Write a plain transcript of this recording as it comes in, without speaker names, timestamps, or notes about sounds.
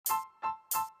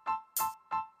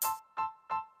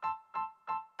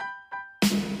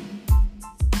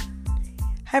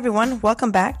Hi everyone,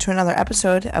 welcome back to another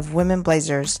episode of Women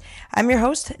Blazers. I'm your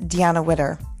host, Deanna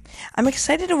Witter. I'm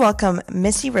excited to welcome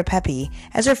Missy Ripepi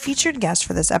as our featured guest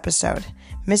for this episode.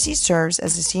 Missy serves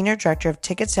as the Senior Director of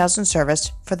Ticket Sales and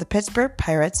Service for the Pittsburgh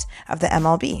Pirates of the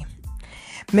MLB.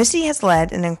 Missy has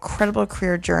led an incredible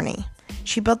career journey.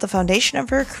 She built the foundation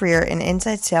of her career in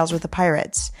inside sales with the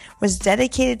Pirates, was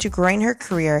dedicated to growing her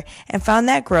career, and found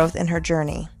that growth in her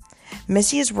journey.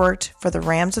 Missy has worked for the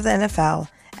Rams of the NFL,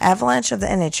 Avalanche of the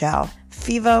NHL,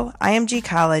 FEVO, IMG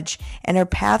College, and her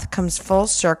path comes full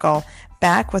circle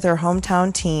back with her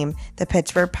hometown team, the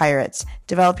Pittsburgh Pirates,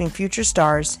 developing future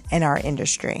stars in our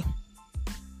industry.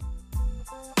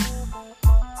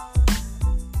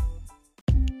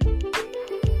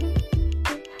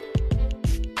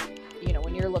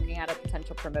 When you're looking at a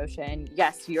potential promotion,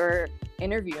 yes, you're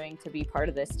interviewing to be part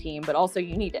of this team, but also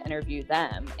you need to interview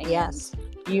them. And yes.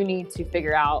 You need to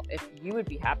figure out if you would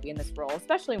be happy in this role,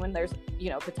 especially when there's,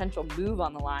 potential move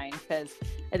on the line, because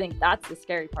I think that's the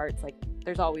scary part. It's like,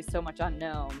 there's always so much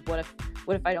unknown. What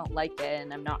if I don't like it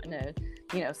and I'm not in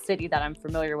a, city that I'm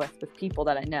familiar with people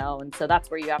that I know? And so that's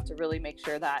where you have to really make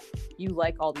sure that you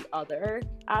like all the other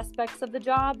aspects of the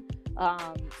job,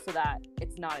 so that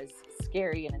it's not as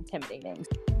scary and intimidating.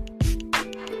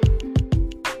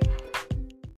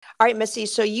 All right, Missy,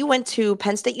 so you went to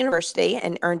Penn State University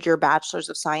and earned your Bachelor's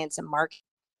of Science in Marketing.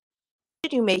 How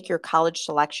did you make your college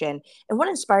selection, and what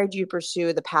inspired you to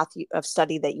pursue the path of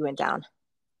study that you went down?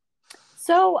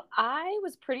 So I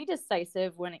was pretty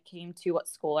decisive when it came to what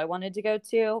school I wanted to go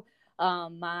to.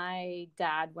 My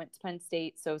dad went to Penn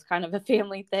State, so it was kind of a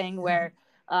family thing where,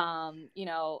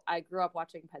 I grew up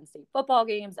watching Penn State football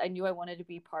games. I knew I wanted to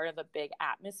be part of a big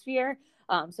atmosphere.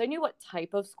 So I knew what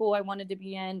type of school I wanted to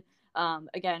be in.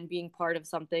 Again, being part of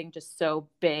something just so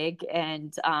big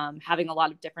and having a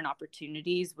lot of different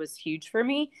opportunities was huge for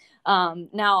me.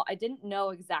 Now, I didn't know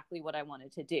exactly what I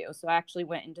wanted to do, so I actually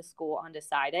went into school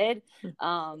undecided.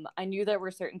 I knew there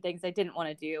were certain things I didn't want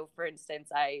to do. For instance,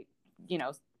 I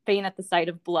faint at the sight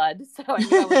of blood, so I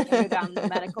knew I wasn't going to go down the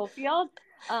medical field.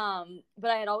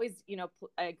 But I had always,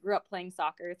 I grew up playing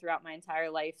soccer throughout my entire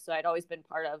life, so I'd always been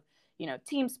part of,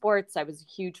 team sports. I was a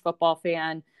huge football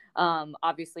fan.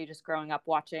 Obviously just growing up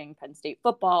watching Penn State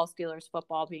football, Steelers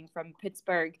football, being from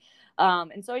Pittsburgh.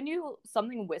 And so I knew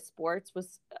something with sports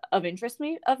was of interest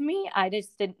of me. I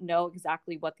just didn't know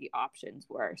exactly what the options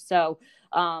were. So,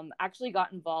 actually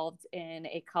got involved in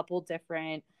a couple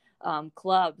different,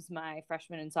 clubs my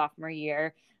freshman and sophomore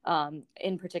year,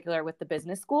 in particular with the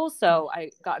business school. So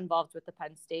I got involved with the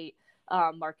Penn State,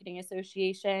 Marketing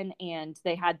Association, and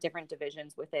they had different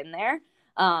divisions within there.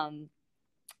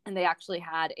 And they actually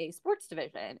had a sports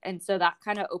division. And so that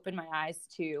kind of opened my eyes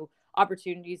to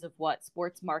opportunities of what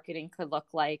sports marketing could look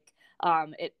like.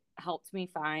 It helped me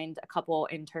find a couple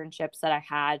internships that I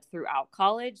had throughout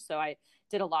college. So I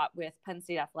did a lot with Penn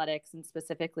State athletics and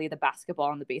specifically the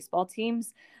basketball and the baseball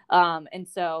teams. And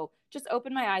so just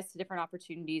opened my eyes to different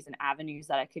opportunities and avenues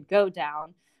that I could go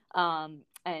down.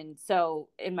 And so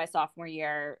in my sophomore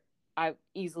year, I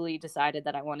easily decided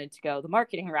that I wanted to go the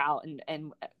marketing route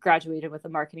and graduated with a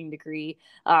marketing degree.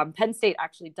 Penn State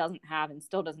actually doesn't have and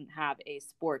still doesn't have a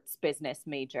sports business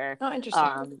major. Oh,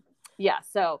 interesting.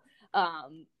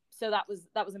 So that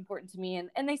was important to me.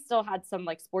 And they still had some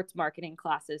like sports marketing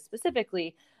classes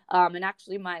specifically. And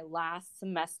actually my last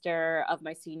semester of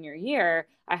my senior year,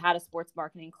 I had a sports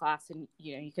marketing class, and,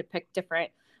 you could pick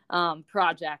different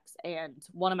projects, and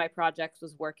one of my projects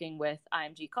was working with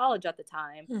IMG College at the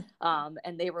time,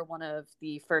 and they were one of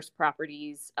the first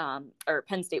properties, or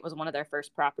Penn State was one of their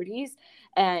first properties,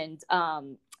 and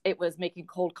it was making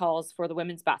cold calls for the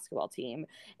women's basketball team.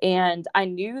 And I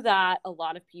knew that a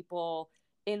lot of people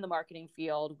in the marketing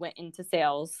field went into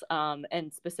sales,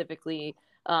 and specifically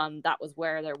that was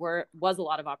where there was a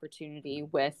lot of opportunity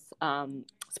with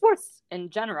sports in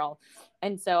general.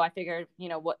 And so I figured,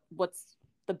 what's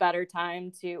the better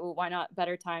time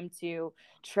to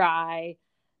try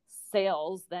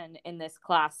sales than in this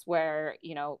class where,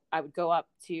 I would go up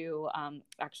to,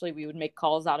 actually we would make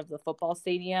calls out of the football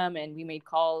stadium, and we made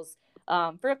calls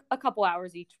for a couple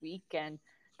hours each week. And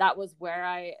that was where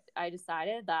I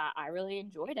decided that I really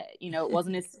enjoyed it. It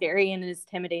wasn't as scary and as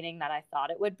intimidating that I thought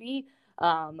it would be.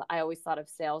 I always thought of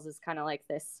sales as kind of like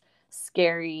this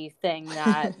scary thing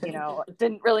that,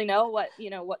 didn't really know what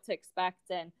to expect,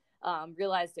 and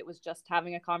realized it was just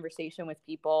having a conversation with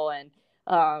people. And,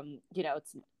 I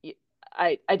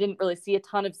didn't really see a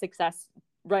ton of success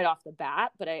right off the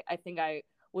bat, but I think I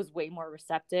was way more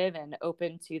receptive and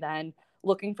open to then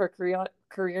looking for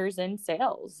careers in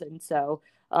sales. And so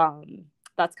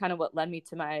that's kind of what led me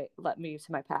to my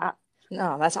path.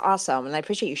 No, that's awesome. And I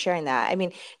appreciate you sharing that. I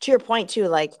mean, to your point too,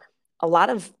 like a lot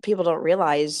of people don't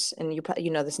realize, and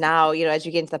you know this now, as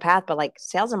you get into the path, but like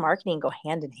sales and marketing go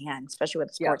hand in hand, especially with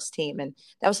a Yeah. sports team. And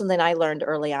that was something I learned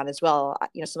early on as well.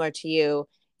 Similar to you,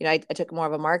 I took more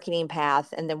of a marketing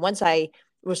path. And then once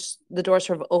the doors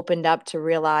sort of opened up to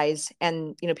realize,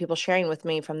 and, people sharing with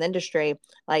me from the industry,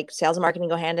 like sales and marketing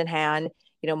go hand in hand.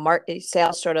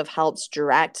 Sales sort of helps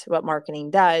direct what marketing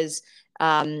does.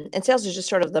 And sales is just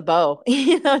sort of the bow,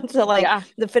 to like Yeah.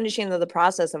 the finishing of the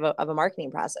process of a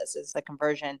marketing process is the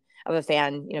conversion of a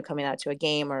fan, coming out to a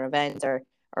game or event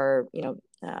or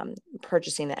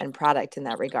purchasing the end product in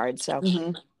that regard. So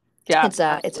Hmm. Yeah, it's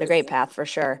a great absolutely. path for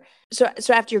sure. So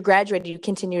after you graduated, you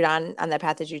continued on that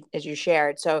path as you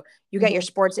shared. So you got your Hmm.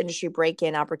 sports industry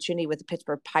break-in opportunity with the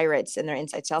Pittsburgh Pirates and their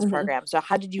inside sales Hmm. program. So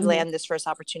how did you Hmm. land this first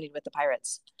opportunity with the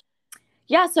Pirates?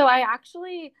 Yeah, so I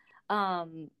actually,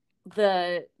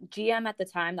 the GM at the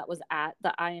time that was at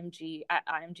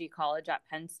IMG College at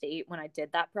Penn State when I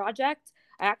did that project,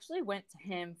 I actually went to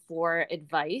him for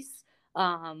advice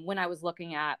when I was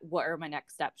looking at what are my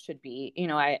next steps should be.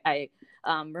 I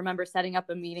remember setting up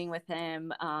a meeting with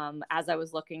him as I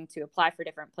was looking to apply for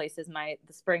different places the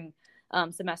spring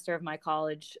semester of my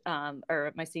college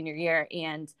or my senior year,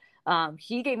 and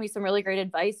he gave me some really great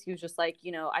advice. He was just like,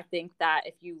 I think that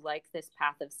if you like this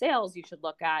path of sales, you should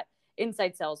look at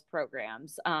inside sales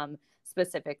programs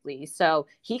specifically. So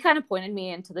he kind of pointed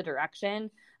me into the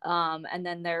direction. And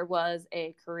then there was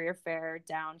a career fair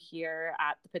down here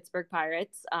at the Pittsburgh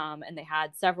Pirates, and they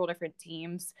had several different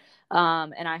teams.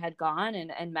 And I had gone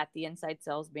and met the inside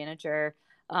sales manager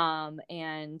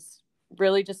and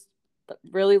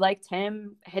really liked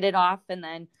him, hit it off, and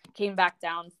then came back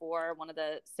down for one of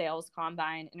the sales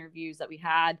combine interviews that we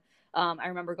had. I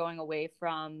remember going away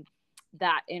from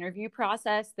that interview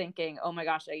process thinking, oh my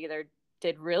gosh, I either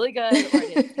did really good or I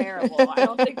did terrible. I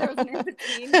don't think there was an in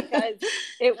between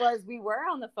because we were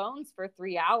on the phones for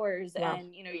 3 hours. Wow.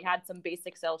 And, you had some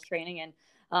basic sales training and,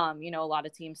 a lot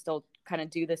of teams still kind of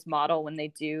do this model when they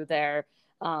do their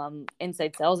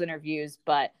inside sales interviews.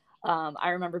 But I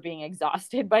remember being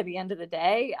exhausted by the end of the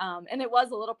day. And it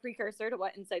was a little precursor to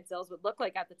what inside sales would look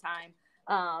like at the time.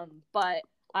 But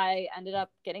I ended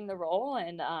up getting the role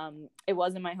and it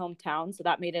was in my hometown. So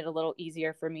that made it a little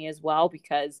easier for me as well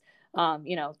because,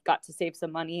 got to save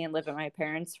some money and live with my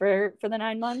parents for the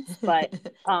 9 months. But,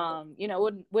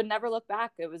 would never look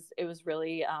back. It was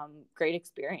really great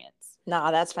experience.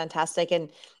 No, that's fantastic. And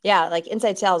yeah, like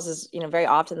inside sales is, very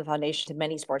often the foundation to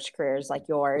many sports careers like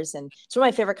yours. And it's one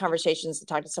of my favorite conversations to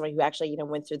talk to somebody who actually,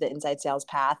 went through the inside sales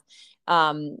path.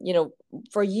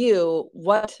 For you,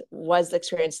 what was the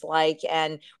experience like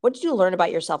and what did you learn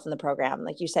about yourself in the program?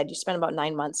 Like you said, you spent about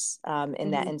 9 months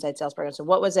in that inside sales program. So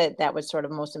what was it that was sort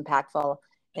of most impactful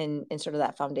in sort of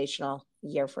that foundational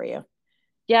year for you?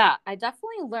 Yeah, I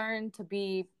definitely learned to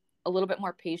be a little bit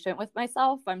more patient with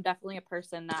myself. I'm definitely a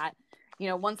person that,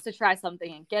 wants to try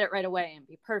something and get it right away and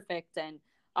be perfect. And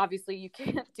obviously you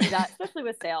can't do that, especially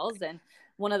with sales. And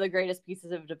one of the greatest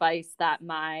pieces of advice that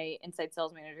my inside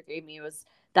sales manager gave me was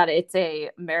that it's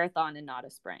a marathon and not a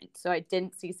sprint. So I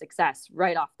didn't see success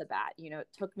right off the bat. It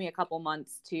took me a couple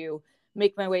months to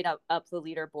make my way up the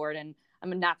leaderboard. And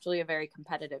I'm naturally a very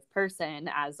competitive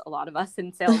person, as a lot of us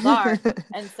in sales are.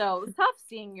 And so it was tough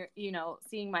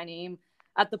seeing my name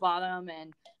at the bottom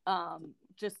and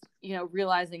just,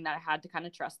 realizing that I had to kind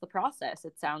of trust the process.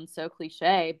 It sounds so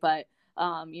cliche, but,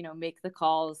 make the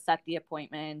calls, set the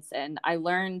appointments. And I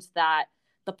learned that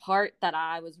the part that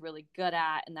I was really good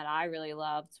at and that I really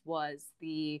loved was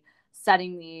the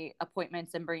setting the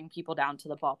appointments and bringing people down to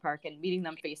the ballpark and meeting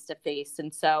them face to face.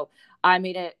 And so I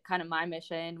made it kind of my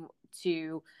mission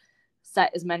to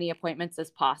set as many appointments as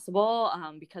possible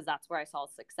because that's where I saw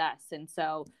success. And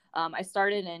so I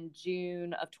started in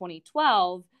June of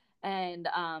 2012 and,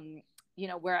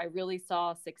 where I really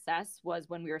saw success was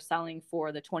when we were selling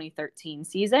for the 2013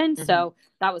 season. Mm-hmm. So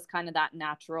that was kind of that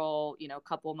natural,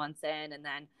 couple months in. And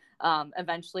then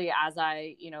eventually as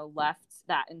I, left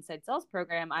that inside sales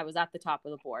program, I was at the top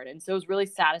of the board. And so it was really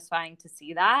satisfying to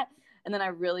see that. And then I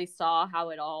really saw how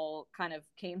it all kind of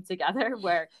came together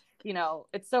where,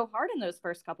 it's so hard in those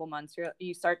first couple months.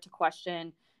 You start to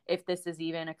question if this is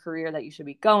even a career that you should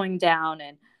be going down.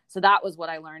 And so that was what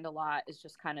I learned a lot is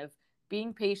just kind of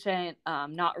being patient,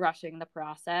 not rushing the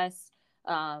process.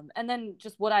 And then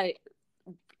just what I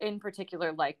in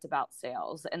particular liked about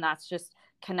sales. And that's just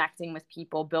connecting with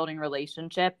people, building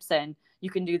relationships. And you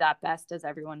can do that best, as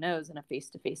everyone knows, in a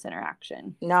face-to-face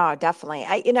interaction. No, definitely.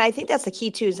 I think that's the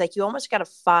key too, is like, you almost got to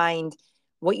find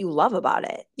what you love about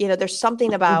it. There's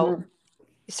something about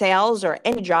sales or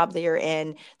any job that you're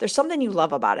in, there's something you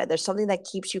love about it. There's something that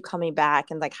keeps you coming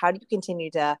back. And like, how do you continue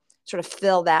to sort of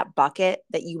fill that bucket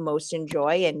that you most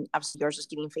enjoy? And obviously yours is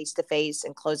getting face to face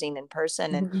and closing in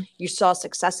person, and Mhm. you saw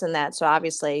success in that. So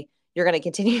obviously you're going to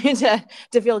continue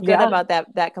to feel good Yeah. about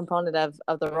that component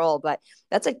of the role. But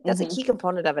that's a Mhm. key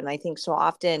component of it. And I think so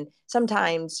often,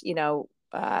 sometimes,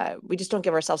 we just don't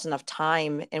give ourselves enough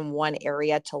time in one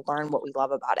area to learn what we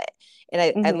love about it. And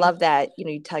I Mhm. love that,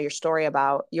 you tell your story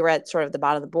about you were at sort of the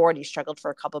bottom of the board, you struggled for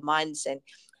a couple of months, and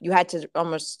you had to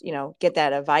almost, get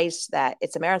that advice that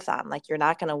it's a marathon. Like, you're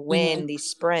not going to win Mhm. these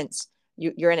sprints.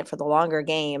 You're in it for the longer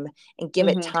game, and give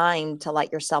it Mhm. time to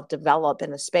let yourself develop in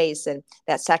the space. And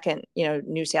that second,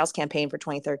 new sales campaign for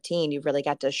 2013, you really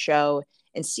got to show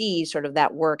and see sort of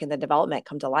that work and the development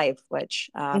come to life, which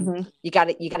Mhm. you got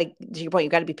to to your point, you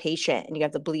got to be patient and you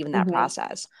have to believe in that Mhm.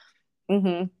 process.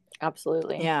 Mhm.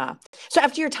 Absolutely. Yeah. So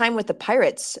after your time with the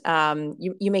Pirates,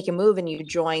 you make a move and you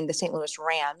join the St. Louis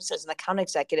Rams as an account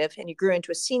executive, and you grew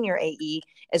into a senior AE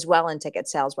as well in ticket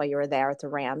sales while you were there at the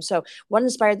Rams. So what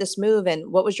inspired this move,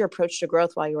 and what was your approach to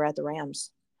growth while you were at the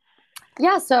Rams?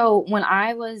 Yeah, so when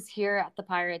I was here at the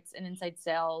Pirates in inside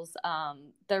sales,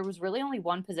 there was really only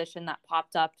one position that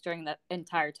popped up during the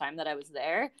entire time that I was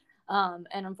there. And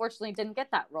unfortunately didn't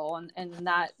get that role. And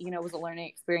that, was a learning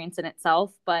experience in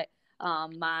itself. But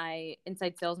my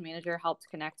inside sales manager helped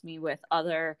connect me with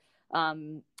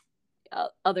um,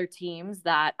 other teams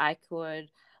that I could,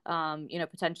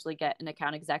 potentially get an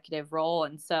account executive role.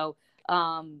 And so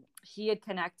he had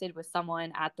connected with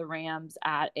someone at the Rams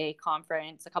at a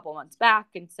conference a couple months back.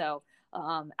 And so,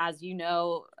 as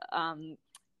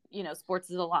sports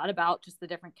is a lot about just the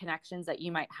different connections that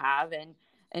you might have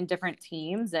in different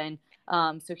teams. And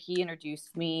so he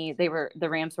introduced me. The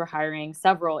Rams were hiring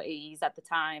several AEs at the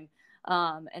time.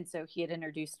 And so he had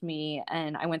introduced me,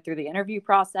 and I went through the interview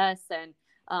process. And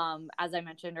as I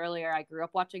mentioned earlier, I grew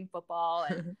up watching football,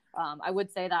 and I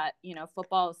would say that,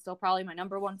 football is still probably my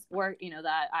number one sport,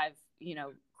 that I've,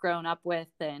 grown up with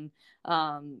and,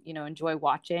 enjoy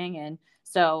watching. And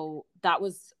so that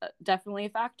was definitely a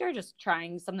factor. Just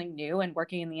trying something new and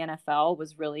working in the NFL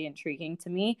was really intriguing to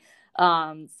me.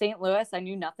 St. Louis, I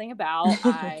knew nothing about.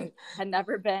 I had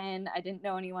never been. I didn't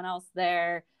know anyone else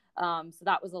there. So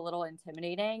that was a little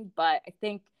intimidating, but I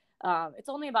think it's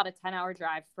only about a 10-hour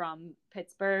drive from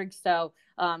Pittsburgh. So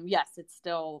yes, it's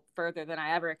still further than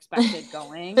I ever expected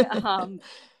going.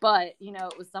 But,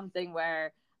 it was something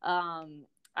where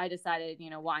I decided,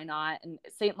 why not? And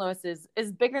St. Louis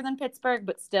is bigger than Pittsburgh,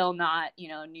 but still not,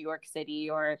 New York City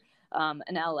or an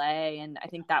LA. And I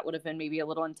think that would have been maybe a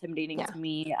little intimidating Yeah. to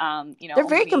me, They're only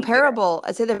very being here. comparable.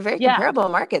 I'd say they're very Yeah. comparable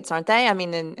markets, aren't they? I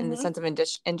mean, in the Hmm. sense of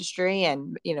industry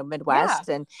and, Yeah, Midwest.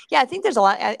 And yeah, I think there's a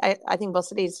lot. I think both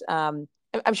cities, I'm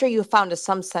sure you found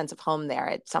some sense of home there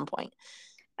at some point.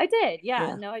 I did. Yeah,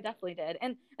 Yeah. no, I definitely did.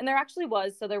 And there actually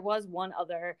was, so there was one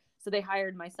other, so they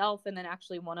hired myself and then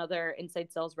actually one other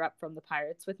inside sales rep from the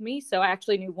Pirates with me. So I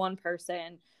actually knew one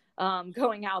person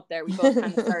going out there. We both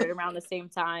kind of started around the same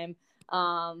time.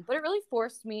 But it really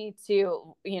forced me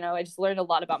to, I just learned a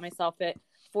lot about myself. It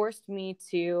forced me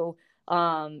to,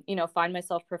 find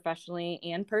myself professionally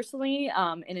and personally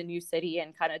in a new city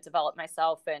and kind of develop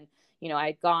myself. And,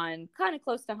 I'd gone kind of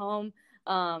close to home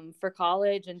for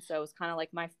college. And so it was kind of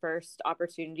like my first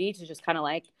opportunity to just kind of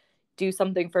like do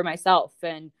something for myself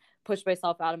and push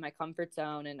myself out of my comfort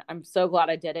zone. And I'm so glad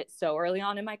I did it so early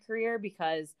on in my career,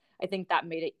 because I think that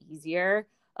made it easier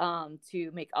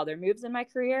to make other moves in my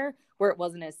career where it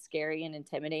wasn't as scary and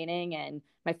intimidating. And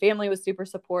my family was super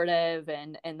supportive,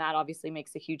 and that obviously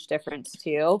makes a huge difference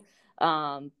too.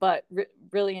 But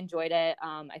really enjoyed it.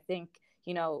 I think,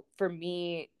 for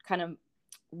me, kind of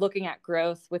looking at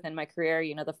growth within my career,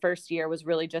 the first year was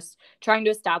really just trying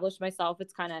to establish myself.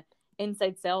 It's kind of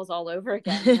inside sales all over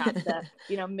again. You have to,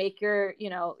 make your,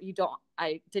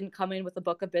 I didn't come in with a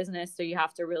book of business. So you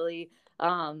have to really,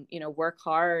 work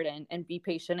hard and be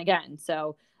patient again.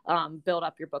 So build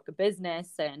up your book of business.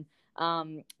 And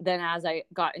then as I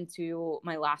got into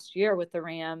my last year with the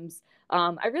Rams,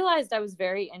 I realized I was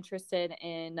very interested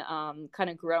in kind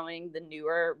of growing the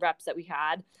newer reps that we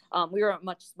had. We were a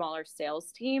much smaller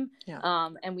sales team, Yeah.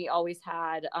 and we always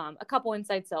had a couple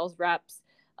inside sales reps,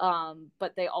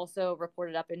 but they also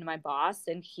reported up into my boss,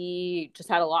 and he just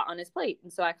had a lot on his plate.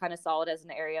 And so I kind of saw it as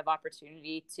an area of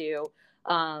opportunity to,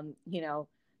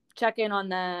 check in on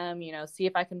them, see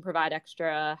if I can provide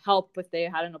extra help if they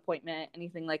had an appointment,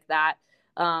 anything like that.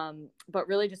 But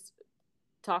really just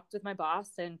talked with my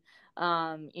boss and,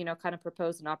 kind of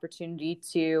proposed an opportunity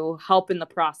to help in the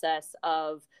process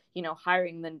of,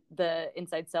 hiring the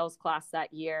inside sales class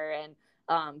that year. And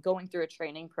going through a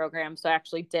training program. So I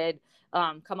actually did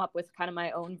come up with kind of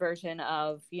my own version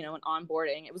of, an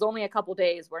onboarding. It was only a couple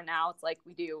days, where now it's like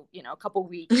we do, a couple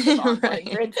weeks of onboarding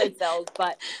Right. for inside sales.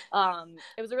 But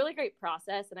it was a really great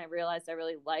process. And I realized I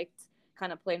really liked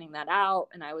kind of planning that out.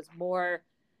 And I was more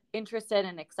interested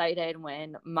and excited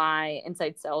when my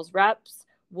inside sales reps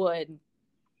would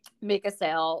make a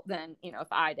sale than, if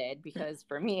I did, because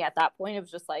for me at that point, it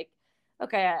was just like,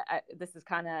 okay, this is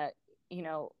kind of,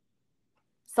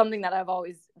 something that I've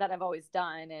always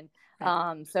done.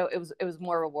 And so it was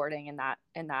more rewarding in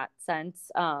that sense.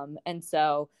 And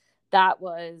so that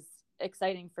was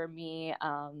exciting for me.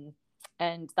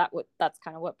 And that's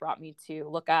kind of what brought me to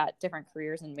look at different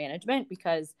careers in management,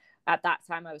 because at that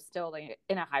time I was still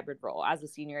in a hybrid role as a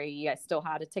senior AE. I still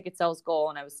had a ticket sales goal,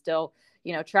 and I was still,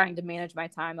 trying to manage my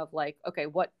time of like, okay,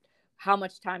 how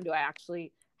much time do I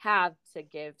actually have to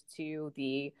give to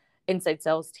the inside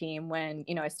sales team when,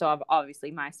 I still have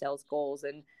obviously my sales goals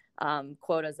and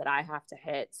quotas that I have to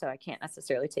hit. So I can't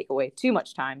necessarily take away too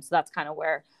much time. So that's kind of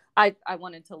where I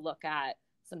wanted to look at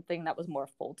something that was more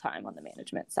full-time on the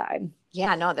management side.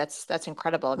 Yeah, no, that's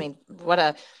incredible. I mean, what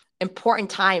a important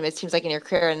time it seems like in your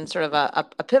career, and sort of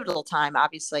a pivotal time,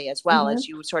 obviously, as well, as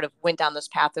you sort of went down this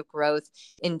path of growth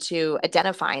into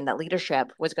identifying that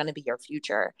leadership was going to be your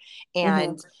future.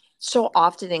 And so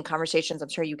often in conversations, I'm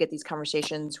sure you get these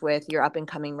conversations with your up and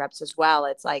coming reps as well.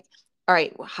 It's like, all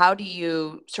right, how do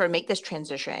you sort of make this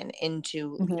transition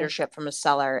into leadership from a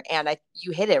seller? And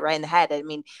you hit it right in the head. I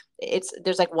mean,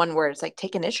 there's like one word, it's like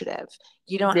take initiative.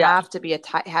 You don't have to be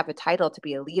have a title to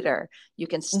be a leader. You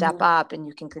can step up and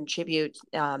you can contribute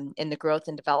in the growth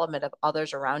and development of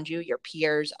others around you, your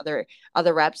peers,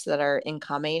 other reps that are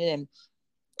incoming. And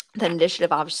the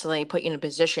initiative obviously put you in a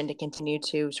position to continue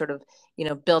to sort of,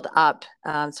 build up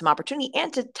some opportunity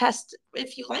and to test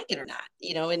if you like it or not,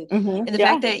 and the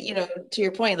fact that, to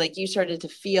your point, like you started to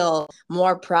feel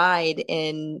more pride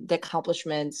in the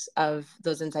accomplishments of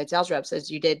those inside sales reps as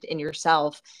you did in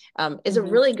yourself is a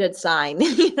really good sign.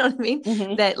 You know what I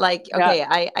mean? That like, okay,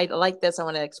 I like this. I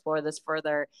want to explore this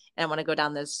further, and I want to go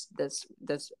down this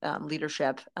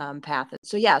leadership path.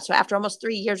 So after almost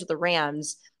 3 years with the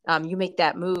Rams, you make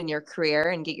that move in your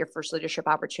career and get your first leadership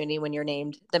opportunity when you're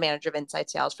named the manager of inside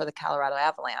sales for the Colorado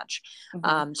Avalanche.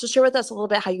 So share with us a little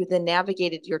bit how you then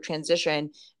navigated your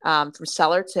transition from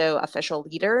seller to official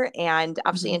leader, and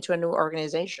obviously into a new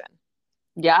organization.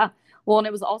 Yeah. Well, and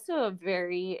it was also a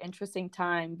very interesting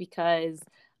time because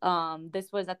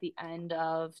this was at the end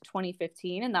of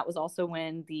 2015, and that was also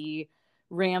when the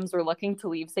Rams were looking to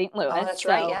leave St. Louis. Oh, that's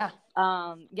right.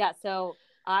 Yeah. So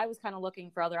I was kind of looking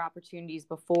for other opportunities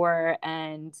before,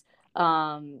 and,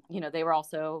 they were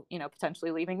also,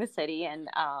 potentially leaving the city. And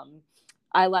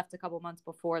I left a couple months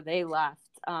before they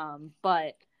left.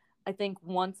 But I think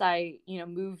once I,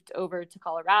 moved over to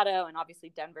Colorado, and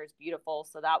obviously Denver's beautiful,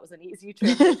 so that was an easy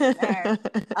transition there.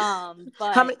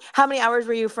 But how many hours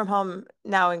were you from home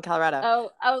now in Colorado?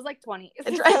 Oh, I was like 20.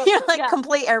 So, you're like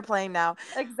complete airplane now.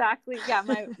 Exactly. Yeah.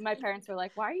 My parents were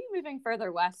like, why are you moving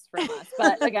further west from us?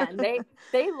 But again,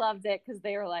 they loved it because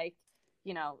they were like,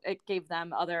 it gave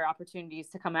them other opportunities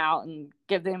to come out and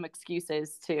give them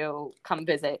excuses to come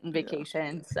visit and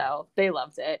vacation. So they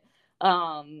loved it.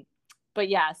 But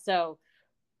yeah, so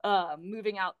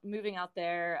moving out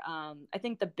there, I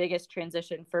think the biggest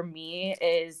transition for me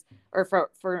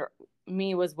for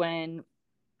me was when,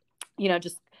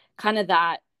 just kind of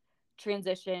that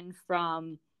transition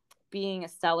from being a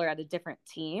seller at a different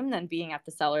team than being at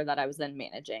the seller that I was then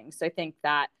managing. So I think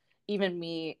that even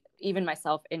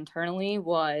myself internally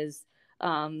was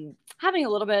having a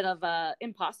little bit of a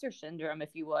imposter syndrome, if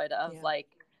you would, of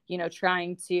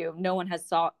trying to, no one has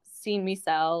seen me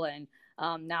sell. And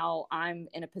now I'm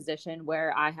in a position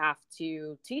where I have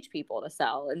to teach people to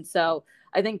sell. And so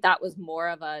I think that was more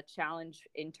of a challenge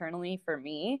internally for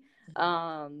me.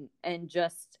 And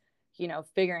just,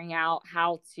 figuring out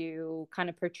how to kind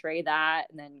of portray that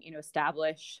and then,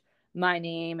 establish my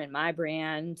name and my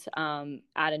brand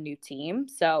at a new team.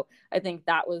 So I think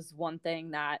that was one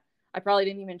thing that I probably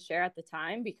didn't even share at the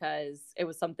time, because it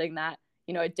was something that,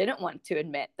 I didn't want to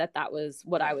admit that was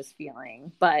what I was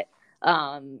feeling. But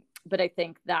I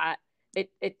think that it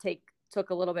took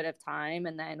a little bit of time.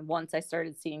 And then once I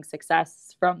started seeing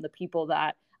success from the people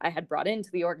that I had brought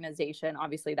into the organization,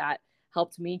 obviously that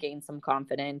helped me gain some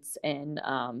confidence and,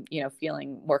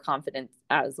 feeling more confident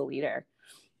as a leader.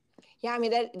 Yeah, I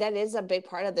mean, that is a big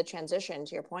part of the transition,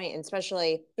 to your point. And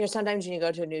especially, sometimes when you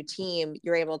go to a new team,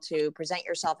 you're able to present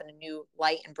yourself in a new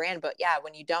light and brand. But yeah,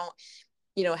 when you don't,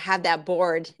 have that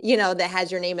board, that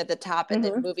has your name at the top, and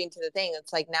then moving to the thing,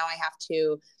 it's like, now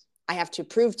I I have to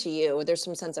prove to you. There's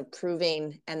some sense of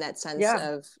proving, and that sense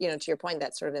of, to your point,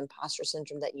 that sort of imposter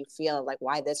syndrome that you feel like,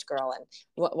 why this girl, and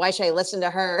why should I listen to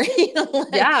her?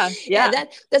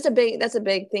 That's a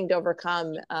big thing to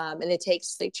overcome. And it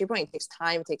takes, like, to your point, it takes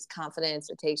time, it takes confidence,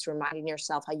 it takes reminding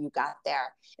yourself how you got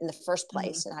there in the first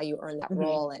place and how you earned that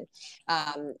role. And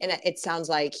it sounds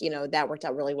like, that worked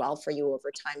out really well for you over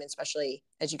time, especially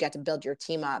as you got to build your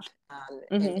team up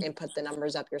and put the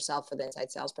numbers up yourself for the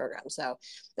inside sales program. So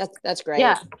that's great.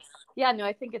 No,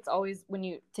 I think it's always, when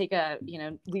you take a,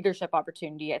 leadership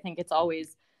opportunity, I think it's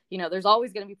always, there's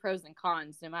always going to be pros and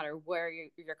cons, no matter where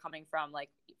you're coming from. Like,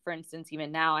 for instance,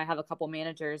 even now I have a couple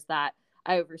managers that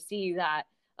I oversee that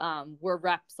were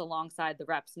reps alongside the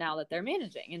reps now that they're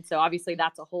managing. And so obviously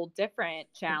that's a whole different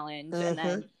challenge. And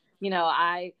then,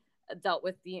 I dealt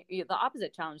with the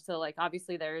opposite challenge. So, like,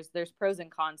 obviously there's pros and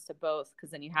cons to both,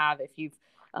 because then you have, if you've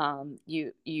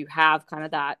you have kind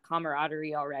of that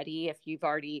camaraderie already, if you've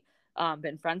already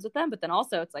been friends with them, but then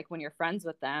also it's like, when you're friends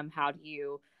with them, how do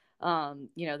you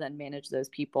then manage those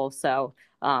people? So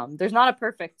there's not a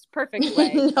perfect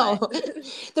way. No,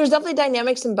 there's definitely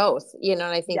dynamics in both, and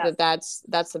I think that's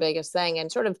the biggest thing. And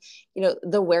sort of,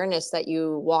 the awareness that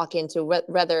you walk into,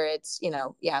 whether it's,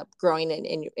 growing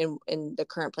in the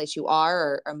current place you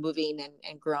are, or moving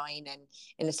and growing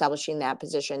and establishing that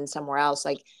position somewhere else.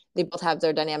 Like, they both have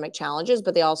their dynamic challenges,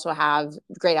 but they also have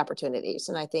great opportunities.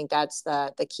 And I think that's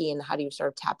the key. And how do you sort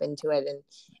of tap into it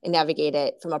and navigate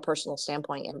it from a personal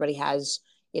standpoint? Everybody has,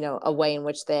 a way in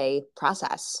which they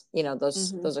process,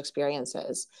 those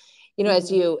experiences. As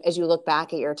you look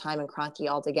back at your time in Kroenke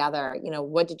altogether,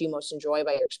 what did you most enjoy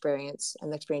about your experience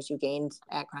and the experience you gained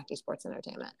at Kroenke Sports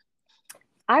Entertainment?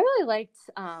 I really liked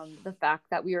the fact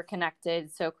that we were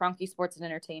connected. So Kroenke Sports and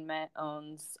Entertainment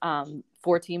owns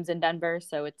 4 teams in Denver.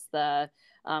 So it's the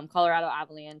Colorado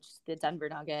Avalanche, the Denver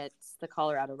Nuggets, the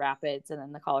Colorado Rapids, and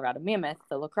then the Colorado Mammoth,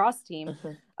 the lacrosse team.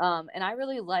 And I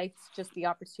really liked just the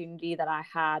opportunity that I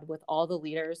had with all the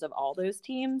leaders of all those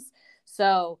teams.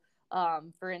 So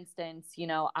for instance,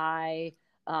 I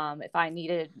if I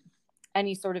needed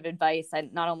any sort of advice, I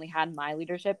not only had my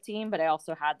leadership team, but I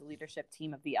also had the leadership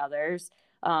team of the others.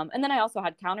 And then I also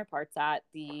had counterparts at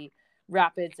the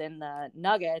Rapids and the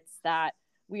Nuggets that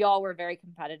we all were very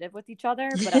competitive with each other,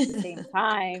 but at the same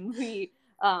time, we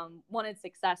wanted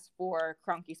success for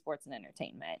Kroenke Sports and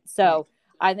Entertainment. So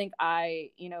I think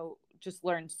I, just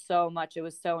learned so much. It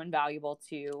was so invaluable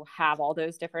to have all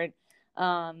those different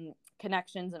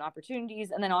connections and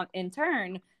opportunities. And then in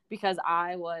turn, because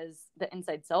I was the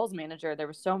inside sales manager, there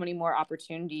were so many more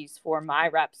opportunities for my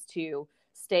reps to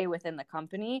stay within the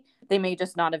company. They may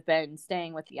just not have been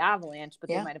staying with the Avalanche, but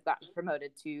they might have gotten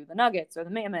promoted to the Nuggets or the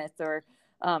Mammoth or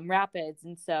Rapids.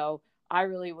 And so I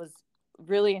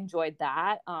really enjoyed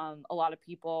that. A lot of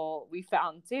people we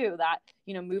found too that,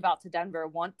 move out to Denver,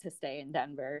 want to stay in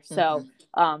Denver. So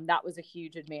that was a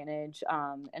huge advantage,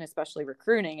 and especially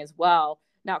recruiting as well.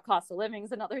 Now, cost of living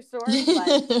is another story,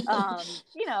 but,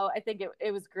 I think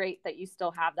it was great that you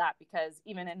still have that, because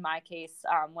even in my case,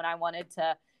 when I wanted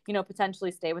to,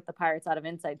 potentially stay with the Pirates out of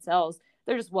inside sales,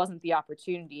 there just wasn't the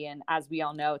opportunity. And as we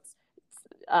all know, it's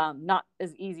not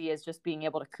as easy as just being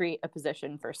able to create a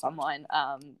position for someone,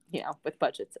 with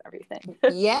budgets and everything.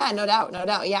 Yeah, no doubt.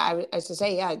 Yeah, I was to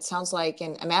say, it sounds like,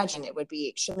 and imagine it would be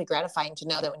extremely gratifying to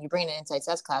know that when you bring an inside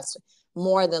sales class,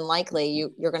 more than likely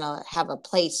you're going to have a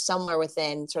place somewhere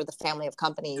within sort of the family of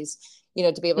companies,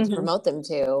 to be able to promote them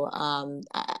to.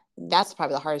 That's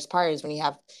probably the hardest part, is when you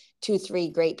have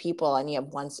 2-3 great people and you have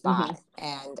one spot.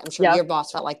 And I'm sure your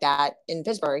boss felt like that in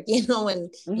Pittsburgh,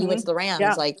 when you went to the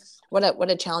Rams. Like, what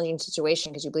a challenging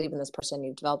situation, because you believe in this person,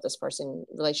 you've developed this person,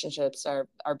 relationships are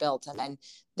built, and then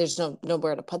there's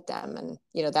nowhere to put them. And,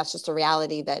 that's just a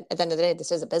reality that at the end of the day,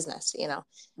 this is a business,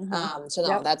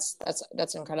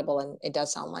 that's incredible. And it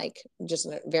does sound like just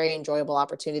a very enjoyable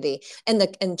opportunity. And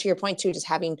to your point too, just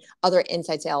having other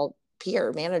inside sale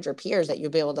manager peers that you'll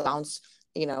be able to bounce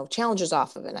challenges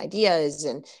off of, and ideas,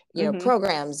 and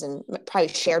programs, and probably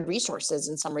shared resources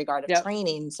in some regard of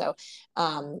training. So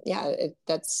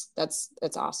that's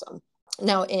awesome.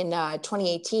 Now in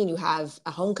 2018, you have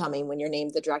a homecoming when you're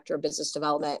named the director of business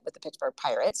development with the Pittsburgh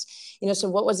Pirates. So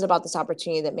what was it about this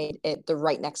opportunity that made it the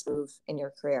right next move in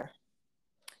your career?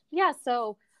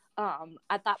 So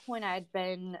at that point, I had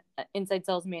been inside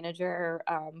sales manager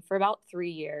for about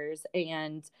 3 years,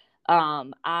 and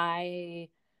I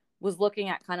was looking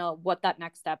at kind of what that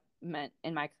next step meant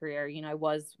in my career. I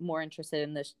was more interested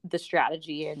in the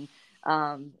strategy and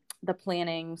the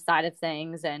planning side of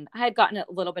things. And I had gotten a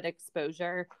little bit of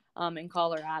exposure in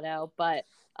Colorado, but,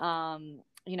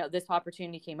 this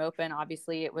opportunity came open.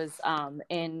 Obviously it was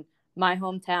in my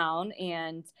hometown.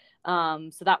 And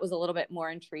so that was a little bit more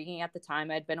intriguing at the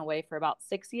time. I'd been away for about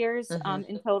 6 years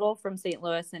in total from St.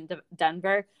 Louis and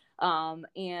Denver.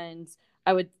 And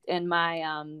and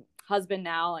my husband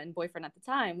now and boyfriend at the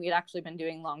time, we had actually been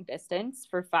doing long distance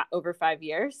for over 5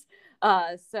 years.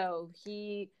 So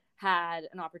he had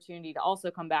an opportunity to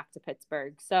also come back to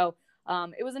Pittsburgh. So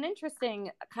it was an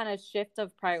interesting kind of shift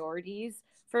of priorities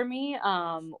for me,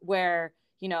 where,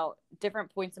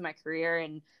 different points in my career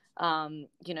and,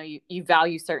 you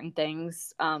value certain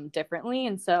things differently.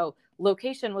 And so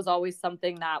location was always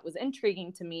something that was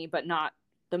intriguing to me, but not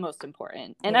the most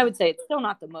important. And I would say it's still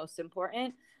not the most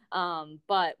important.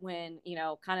 But when,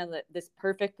 kind of this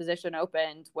perfect position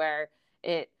opened where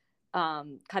it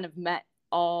kind of met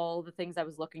all the things I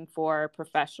was looking for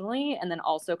professionally, and then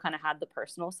also kind of had the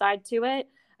personal side to it,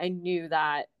 I knew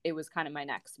that it was kind of my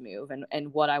next move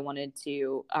and what I wanted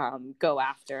to go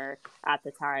after at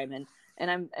the time.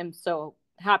 And I'm so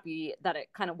happy that it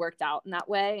kind of worked out in that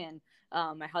way. And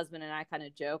my husband and I kind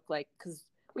of joke, like, because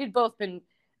we'd both been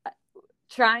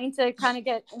trying to kind of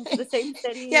get into the same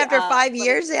city. Yeah, after 5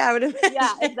 years, I would have.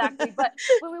 Yeah, exactly. But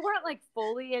we weren't like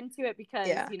fully into it because,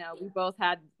 we both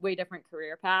had way different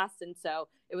career paths. And so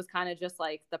it was kind of just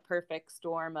like the perfect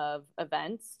storm of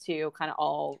events to kind of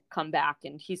all come back.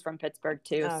 And he's from Pittsburgh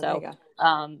too. So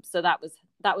that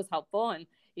was helpful. And,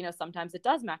 sometimes it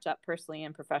does match up personally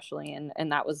and professionally.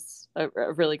 And that was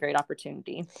a really great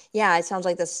opportunity. Yeah. It sounds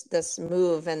like this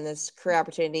move and this career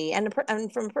opportunity and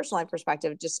from a personal life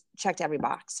perspective, just checked every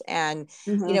box. And,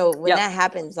 when that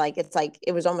happens, like, it's like,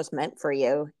 it was almost meant for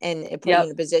you, and it put you in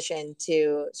a position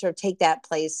to sort of take that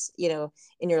place,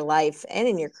 in your life and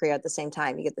in your career at the same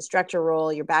time. You get the structure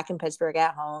role, you're back in Pittsburgh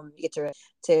at home, you get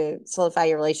to solidify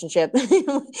your relationship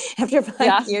after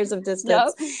 5 years of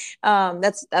distance.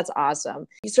 That's awesome.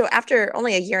 So after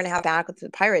only a year and a half back with the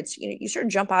Pirates, you sort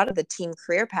of jump out of the team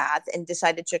career path and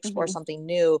decided to explore something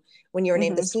new when you were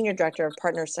named the Senior Director of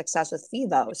Partner Success with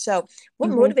FEVO. So what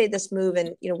motivated this move,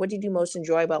 and what did you most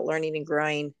enjoy about learning and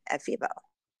growing at FEVO?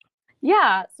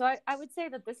 Yeah, so I would say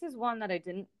that this is one that I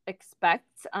didn't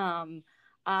expect.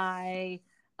 I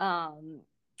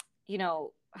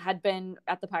had been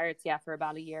at the Pirates, for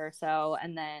about a year or so.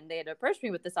 And then they had approached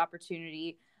me with this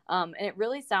opportunity. And it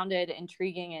really sounded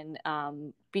intriguing,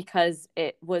 and because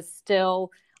it was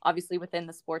still obviously within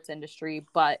the sports industry,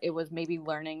 but it was maybe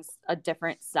learning a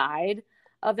different side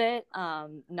of it,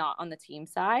 not on the team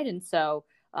side. And so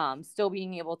still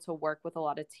being able to work with a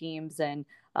lot of teams. And,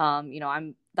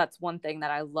 that's one thing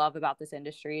that I love about this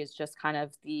industry is just kind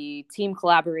of the team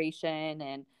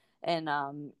collaboration and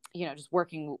just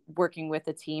working with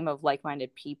a team of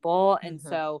like-minded people. And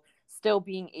so still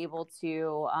being able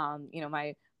to,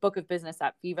 my book of business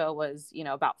at FEVO was,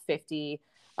 about 50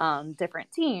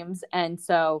 different teams. And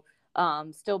so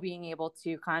still being able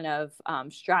to kind of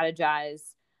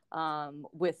strategize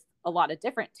with a lot of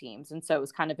different teams. And so it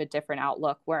was kind of a different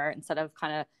outlook where instead of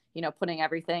kind of, putting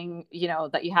everything,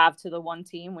 that you have to the one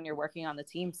team when you're working on the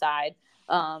team side,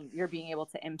 you're being able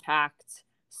to impact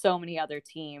so many other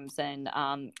teams. And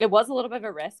it was a little bit of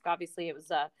a risk. Obviously it was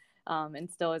and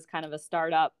still is kind of a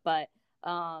startup, but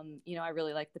I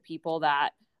really like the people that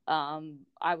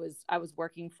I was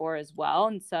working for as well.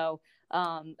 And so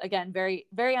again, very,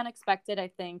 very unexpected. I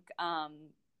think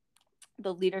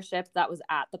the leadership that was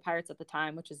at the Pirates at the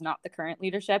time, which is not the current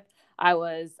leadership, I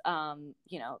was,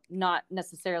 not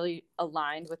necessarily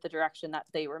aligned with the direction that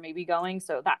they were maybe going.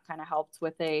 So that kind of helped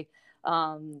with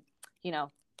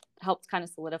helped kind of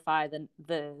solidify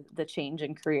the change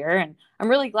in career. And I'm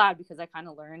really glad because I kind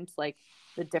of learned like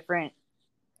the different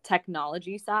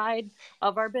technology side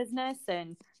of our business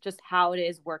and just how it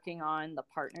is working on the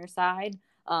partner side.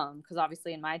 Because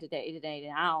obviously in my day-to-day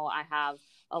now, I have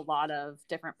a lot of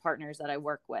different partners that I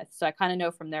work with. So I kind of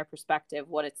know from their perspective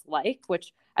what it's like,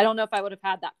 which I don't know if I would have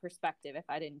had that perspective if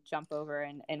I didn't jump over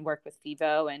and work with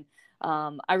FEVO. And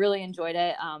I really enjoyed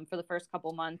it. For the first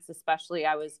couple months, especially,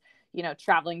 I was,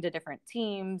 traveling to different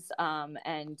teams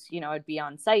and, I'd be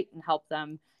on site and help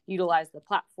them utilize the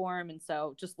platform. And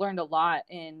so just learned a lot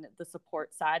in the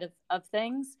support side of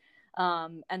things.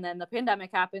 And then the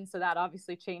pandemic happened. So that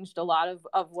obviously changed a lot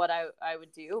of what I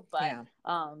would do, but,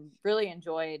 really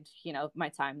enjoyed, my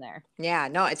time there. Yeah,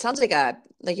 no, it sounds like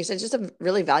you said, just a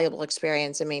really valuable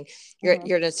experience. I mean, you're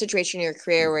in a situation in your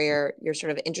career where you're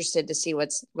sort of interested to see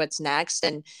what's next.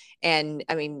 And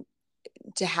I mean,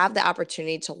 to have the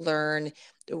opportunity to learn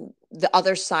the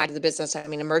other side of the business. I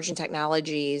mean, emerging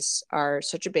technologies are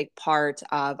such a big part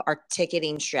of our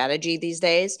ticketing strategy these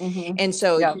days. And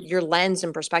so your lens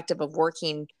and perspective of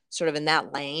working sort of in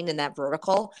that lane, in that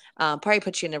vertical, probably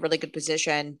puts you in a really good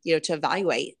position, to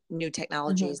evaluate new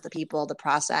technologies, the people, the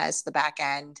process, the back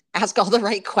end, ask all the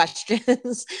right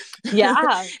questions. Yeah,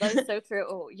 that is so true.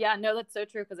 Oh, yeah, no, that's so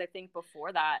true. Because I think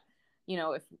before that,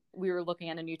 if we were looking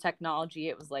at a new technology,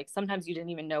 it was like sometimes you didn't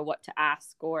even know what to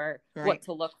ask or what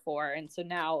to look for. And so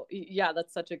now, yeah,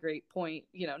 that's such a great point.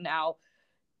 Now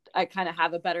I kind of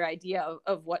have a better idea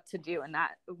of what to do in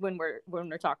that when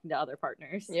we're talking to other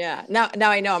partners. Yeah. Now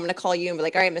I know I'm going to call you and be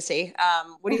like, all right, Missy,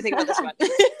 what do you think about this one?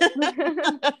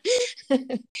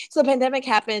 So the pandemic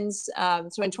happens.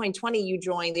 So in 2020, you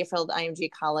joined the affiliate IMG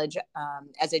College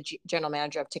as a general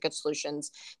manager of ticket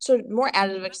solutions. So more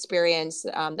additive experience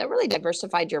that really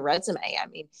diversified your resume. I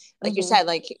mean, like you said,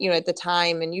 like, at the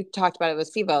time, and you talked about it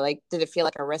with FEVO, like, did it feel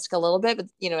like a risk a little bit? But,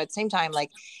 at the same time, like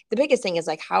the biggest thing is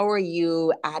like, how are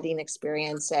you adding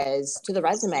experiences to the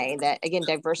resume that, again,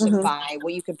 diversify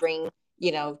what you could bring,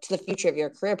 to the future of your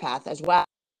career path as well.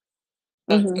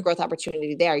 A growth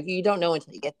opportunity there. You don't know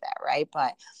until you get there, right?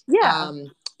 But yeah,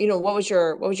 what was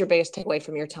your biggest takeaway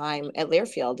from your time at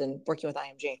Learfield and working with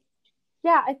IMG?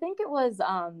 Yeah, I think it was,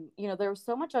 there was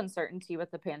so much uncertainty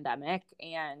with the pandemic,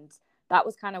 and that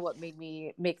was kind of what made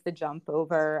me make the jump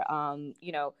over.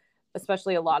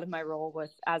 Especially a lot of my role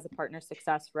as a partner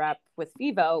success rep with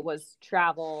FEVO was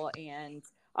travel, and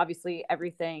obviously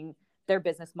everything, their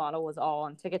business model was all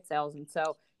on ticket sales. And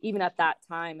so even at that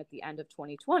time, at the end of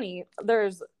 2020, as there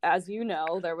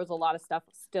was a lot of stuff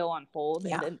still on hold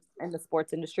in the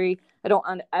sports industry. I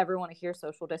don't ever want to hear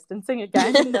social distancing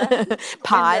again.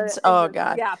 Pods.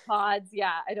 God. Yeah, pods.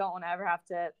 Yeah, I don't want to ever have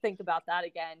to think about that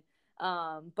again.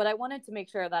 But I wanted to make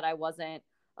sure that I wasn't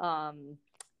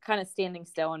kind of standing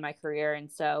still in my career.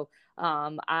 And so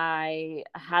I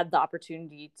had the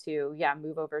opportunity to,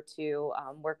 move over to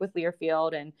work with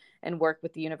Learfield and work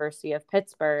with the University of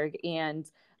Pittsburgh. And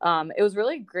it was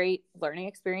really a great learning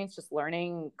experience, just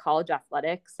learning college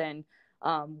athletics and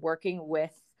working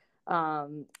with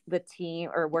the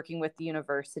team or working with the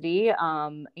university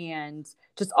and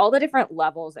just all the different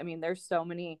levels. I mean, there's so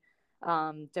many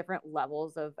different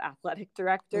levels of athletic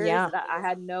directors that I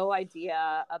had no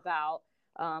idea about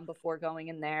before going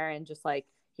in there. And just like,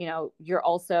 you're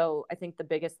also, I think the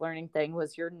biggest learning thing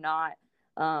was you're not,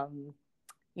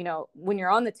 when you're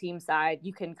on the team side,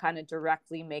 you can kind of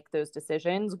directly make those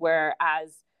decisions.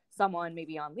 Whereas someone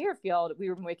maybe on Learfield, we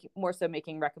were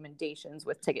making recommendations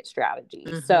with ticket strategy.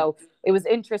 So it was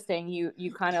interesting.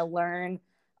 You kind of learn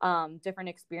different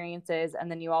experiences.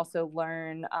 And then you also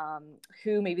learn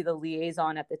who maybe the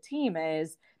liaison at the team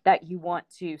is that you want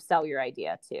to sell your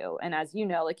idea to. And as you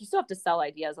know, like you still have to sell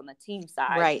ideas on the team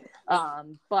side, right?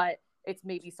 But it's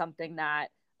maybe something that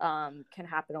can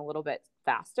happen a little bit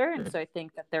faster. And so I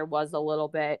think that there is a little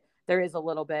bit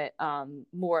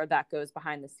more that goes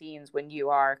behind the scenes when you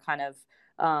are kind of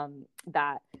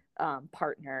that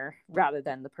partner rather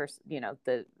than the person,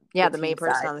 the main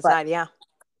person on the side.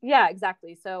 Yeah,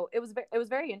 exactly. So it was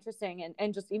very interesting.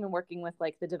 And just even working with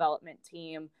like the development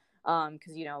team,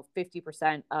 because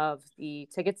 50% of the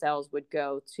ticket sales would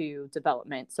go to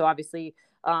development. So obviously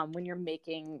when you're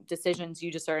making decisions,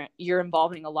 you're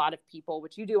involving a lot of people,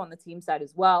 which you do on the team side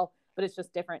as well, but it's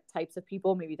just different types of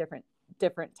people, maybe different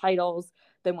titles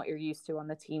than what you're used to on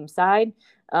the team side.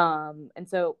 And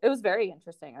so it was very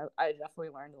interesting. I definitely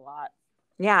learned a lot.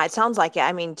 Yeah, it sounds like it.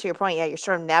 I mean, to your point, you're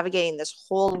sort of navigating this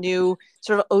whole new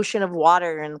sort of ocean of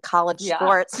water in college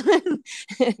sports.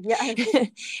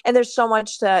 And there's so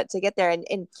much to get there. And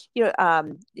in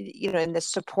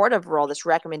this supportive role, this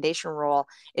recommendation role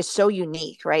is so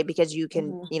unique, right? Because you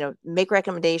can, make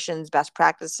recommendations, best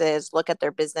practices, look at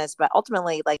their business, but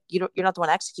ultimately, like, you're not the one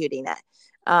executing it.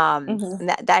 And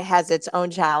that has its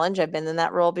own challenge. I've been in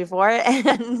that role before.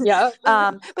 And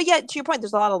but to your point,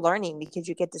 there's a lot of learning because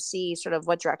you get to see sort of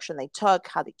what direction they took,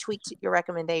 how they tweaked your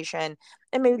recommendation,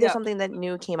 and maybe there's something that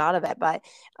new came out of it. But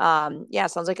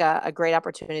sounds like a great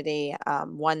opportunity.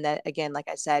 One that, again, like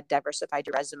I said, diversified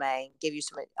your resume, gave you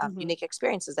some unique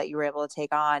experiences that you were able to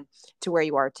take on to where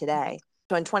you are today.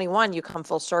 So in 21, you come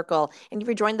full circle and you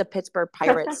rejoined the Pittsburgh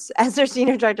Pirates as their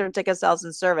senior director of ticket sales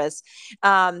and service.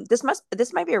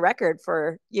 This might be a record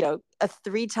for, a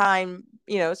 3-time,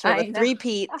 sort of a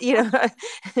three-peat,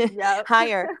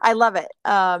 hire. I love it.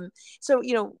 So,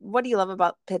 what do you love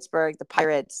about Pittsburgh, the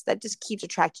Pirates, that just keeps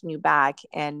attracting you back?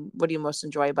 And what do you most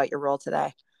enjoy about your role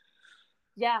today?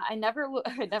 Yeah, I never would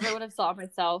have saw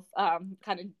myself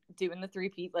kind of doing the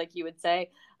three-peat, like you would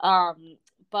say.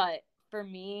 But for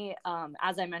me,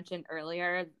 as I mentioned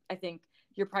earlier, I think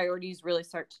your priorities really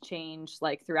start to change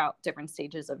like throughout different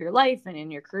stages of your life and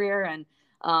in your career. And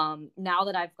now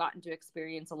that I've gotten to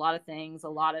experience a lot of things, a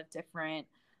lot of different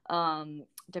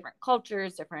different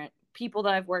cultures, different people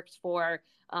that I've worked for.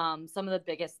 Some of the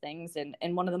biggest things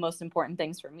and one of the most important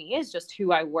things for me is just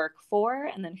who I work for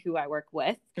and then who I work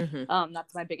with.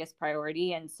 That's my biggest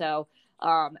priority. And so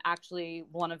actually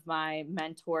one of my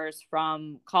mentors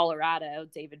from Colorado,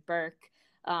 David Burke,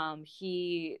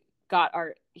 he got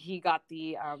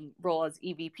the role as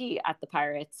EVP at the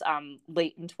Pirates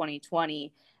late in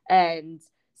 2020. And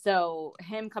so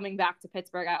him coming back to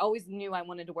Pittsburgh, I always knew I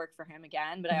wanted to work for him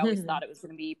again, but I always thought it was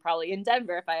going to be probably in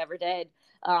Denver if I ever did.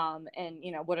 And,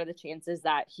 you know, what are the chances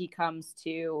that he comes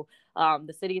to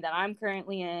the city that I'm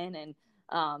currently in and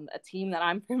a team that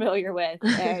I'm familiar with.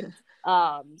 And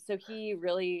so he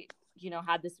really, you know,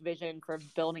 had this vision for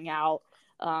building out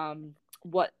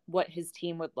what his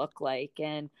team would look like.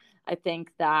 And I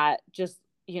think that just,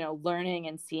 you know, learning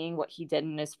and seeing what he did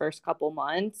in his first couple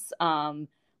months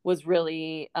was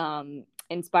really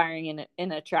inspiring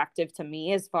and attractive to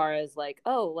me as far as like,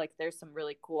 oh, like there's some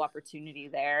really cool opportunity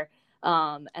there.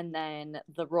 And then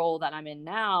the role that I'm in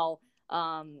now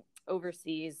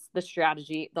oversees the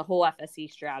strategy, the whole FSE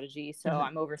strategy. So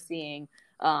I'm overseeing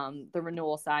the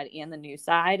renewal side and the new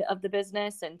side of the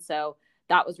business. And so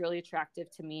that was really attractive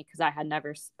to me because I had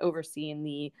never overseen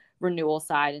the renewal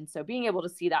side. And so being able to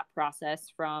see that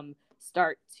process from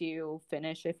start to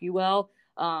finish, if you will,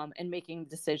 and making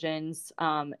decisions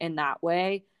in that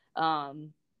way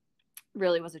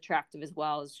really was attractive, as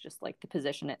well as just like the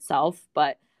position itself.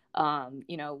 But,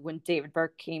 you know, when David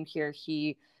Burke came here,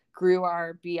 he grew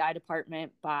our BI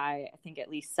department by, I think, at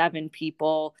least 7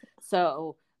 people.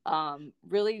 So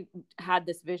really had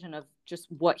this vision of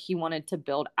just what he wanted to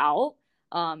build out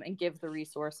and give the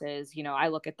resources. You know, I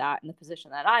look at that in the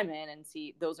position that I'm in and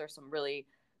see those are some really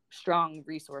strong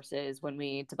resources when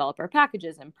we develop our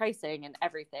packages and pricing and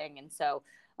everything. And so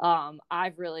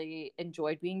I've really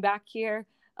enjoyed being back here.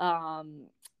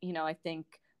 You know, I think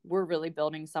we're really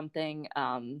building something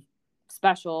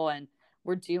special, and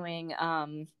we're doing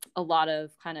a lot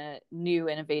of kind of new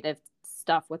innovative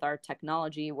stuff with our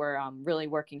technology. We're really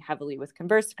working heavily with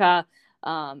Conversica.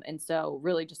 And so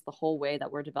really just the whole way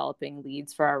that we're developing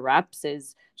leads for our reps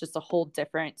is just a whole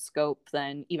different scope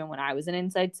than even when I was in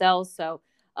inside sales. So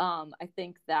I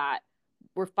think that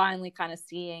we're finally kind of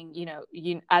seeing, you know,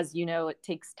 as you know, it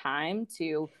takes time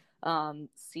to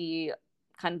see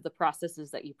kind of the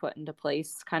processes that you put into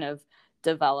place kind of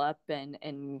develop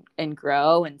and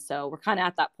grow. And so we're kind of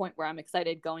at that point where I'm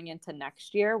excited going into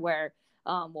next year, where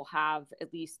we'll have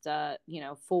at least you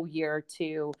know, full year or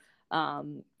two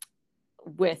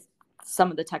with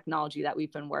some of the technology that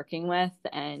we've been working with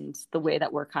and the way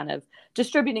that we're kind of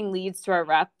distributing leads to our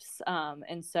reps.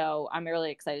 And so I'm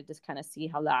really excited to kind of see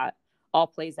how that all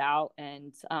plays out.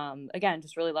 And again,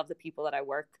 just really love the people that I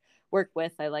work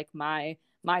with. I like my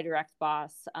direct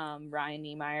boss, Ryan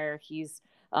Niemeyer. He's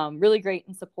really great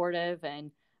and supportive. And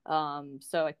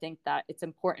so I think that it's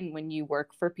important when you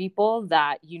work for people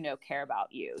that, you know, care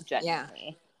about you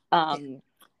genuinely.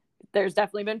 There's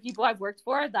definitely been people I've worked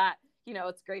for that, you know,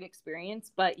 it's great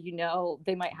experience, but, you know,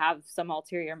 they might have some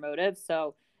ulterior motives.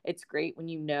 So it's great when,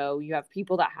 you know, you have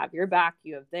people that have your back,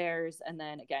 you have theirs. And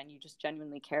then again, you just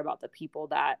genuinely care about the people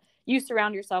that you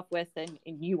surround yourself with and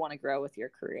you want to grow with your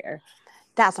career.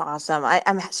 That's awesome.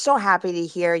 I'm so happy to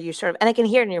hear you sort of, and I can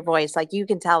hear it in your voice, like you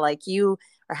can tell, like you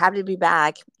are happy to be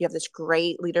back. You have this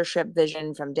great leadership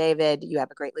vision from David. You have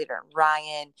a great leader in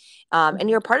Ryan, and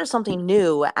you're part of something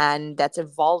new and that's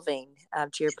evolving.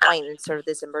 To your point, and sort of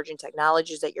this emerging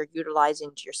technologies that you're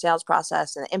utilizing to your sales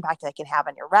process and the impact that can have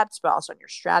on your reps, but also on your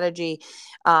strategy.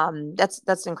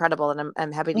 That's incredible. And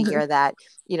I'm happy to hear that,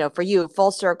 you know, for you,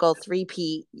 full circle,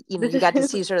 3P, you know, you got to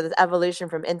see sort of this evolution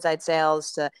from inside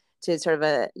sales to sort of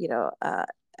a, you know,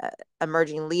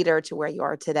 emerging leader to where you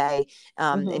are today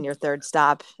in your third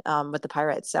stop with the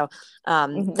Pirates. So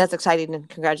that's exciting, and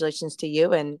congratulations to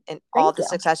you and all the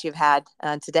success you've had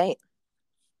to date.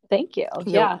 Thank you.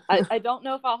 Yeah. I don't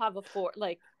know if I'll have a 4,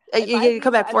 like, you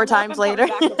come back 4 times later.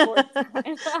 But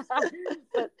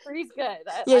 3's good.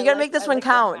 Yeah, you got to make this one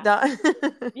count.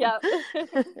 Yeah.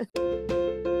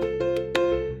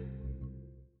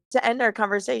 To end our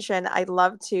conversation, I'd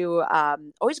love to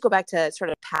always go back to sort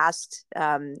of past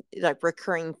like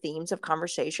recurring themes of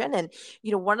conversation. And,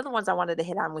 you know, one of the ones I wanted to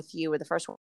hit on with you, or the first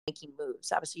one, making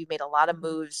moves. Obviously, you've made a lot of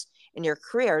moves in your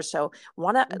career. So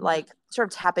want to like sort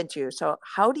of tap into. So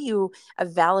how do you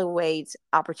evaluate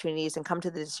opportunities and come to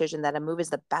the decision that a move is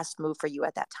the best move for you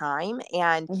at that time?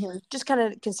 And just kind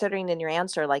of considering in your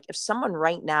answer, like if someone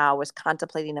right now was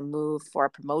contemplating a move for a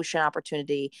promotion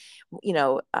opportunity,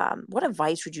 what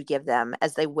advice would you give them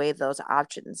as they weigh those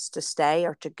options to stay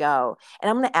or to go? And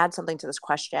I'm going to add something to this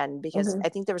question because I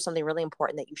think there was something really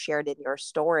important that you shared in your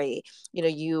story.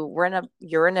 You're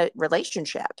in a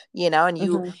relationship, and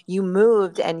you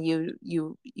moved and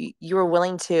you were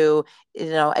willing to,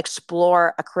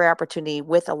 explore a career opportunity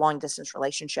with a long distance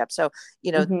relationship. So,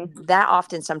 that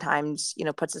often sometimes,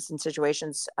 puts us in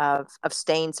situations of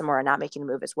staying somewhere and not making a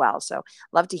move as well. So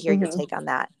love to hear your take on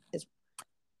that.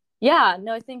 Yeah,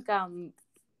 no, I think,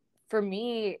 for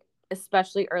me,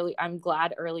 especially I'm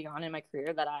glad early on in my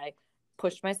career that I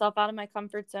pushed myself out of my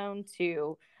comfort zone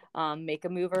to make a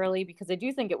move early, because I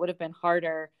do think it would have been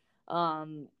harder,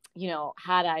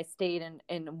 had I stayed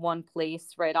in one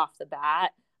place right off the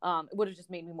bat. It would have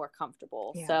just made me more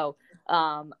comfortable. Yeah. So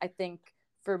I think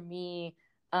for me,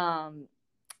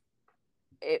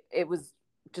 it was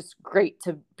just great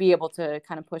to be able to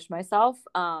kind of push myself.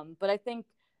 But I think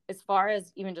as far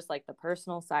as even just like the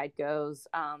personal side goes,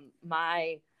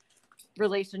 my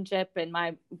relationship and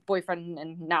my boyfriend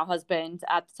and now husband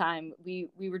at the time, we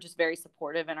were just very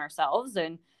supportive in ourselves,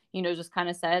 and just kind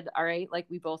of said, all right, like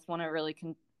we both want to really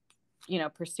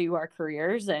pursue our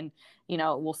careers, and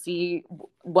we'll see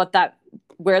where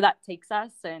that takes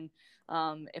us, and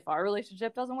if our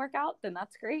relationship doesn't work out, then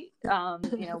that's great.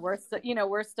 We're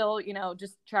still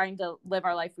just trying to live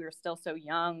our life. We were still so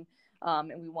young,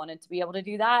 and we wanted to be able to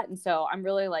do that, and so I'm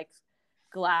really like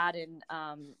glad and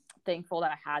thankful that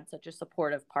I had such a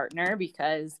supportive partner,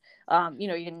 because he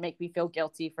didn't make me feel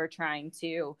guilty for trying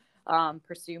to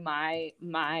pursue my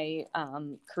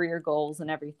career goals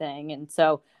and everything. And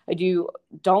so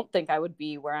don't think I would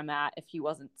be where I'm at if he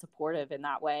wasn't supportive in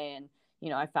that way.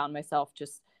 And I found myself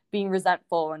just being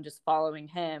resentful and just following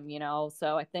him,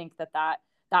 so I think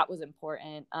that was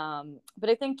important. But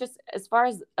I think just as far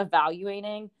as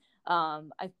evaluating,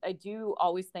 I do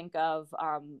always think of,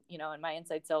 and my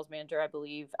inside sales manager, I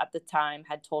believe at the time,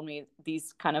 had told me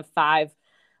these kind of 5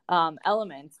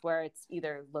 elements, where it's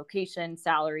either location,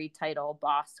 salary, title,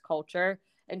 boss, culture,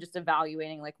 and just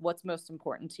evaluating like what's most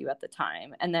important to you at the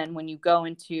time. And then when you go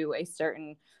into a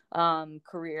certain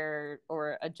career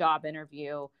or a job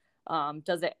interview,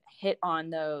 does it hit on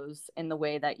those in the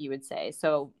way that you would say?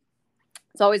 So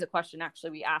it's always a question,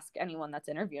 actually, we ask anyone that's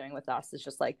interviewing with us. It's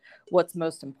just like, what's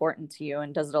most important to you,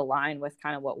 and does it align with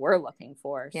kind of what we're looking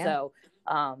for? Yeah. So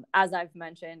as I've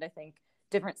mentioned, I think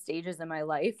different stages in my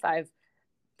life, I've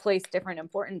placed different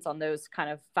importance on those kind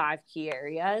of 5 key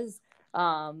areas.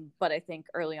 But I think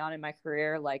early on in my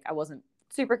career, like I wasn't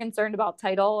super concerned about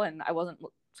title, and I wasn't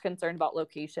concerned about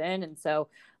location. And so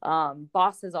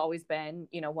boss has always been,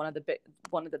 one of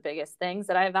the biggest things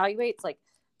that I evaluate. It's like,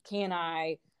 can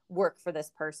I work for this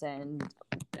person?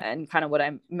 And kind of what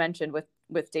I mentioned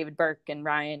with David Burke and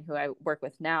Ryan, who I work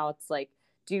with now, it's like,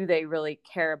 do they really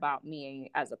care about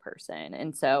me as a person?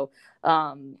 And so,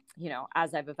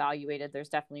 as I've evaluated, there's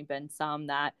definitely been some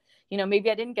that,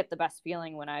 maybe I didn't get the best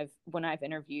feeling when I've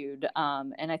interviewed.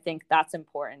 And I think that's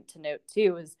important to note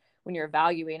too, is when you're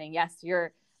evaluating,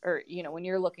 when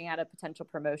you're looking at a potential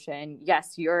promotion,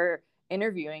 yes, you're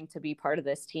interviewing to be part of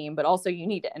this team, but also you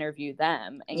need to interview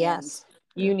them. And yes,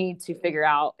 you need to figure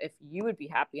out if you would be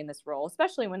happy in this role,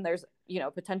 especially when there's,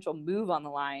 potential move on the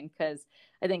line. Cause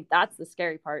I think that's the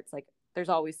scary part. It's like, there's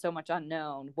always so much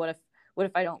unknown. What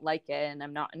if I don't like it and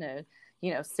I'm not in a,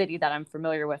 city that I'm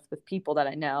familiar with people that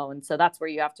I know? And so that's where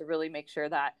you have to really make sure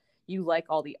that you like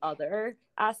all the other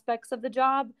aspects of the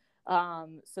job,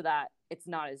 so that it's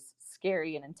not as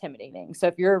scary and intimidating. So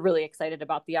if you're really excited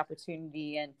about the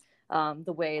opportunity and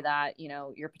the way that,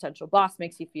 your potential boss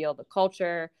makes you feel, the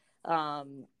culture,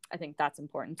 I think that's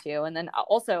important too. And then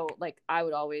also, like, I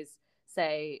would always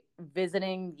say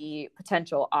visiting the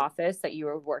potential office that you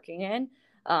are working in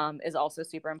is also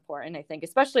super important. I think,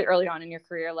 especially early on in your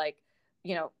career, like,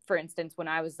 for instance, when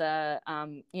I was,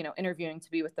 interviewing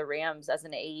to be with the Rams as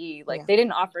an AE, like they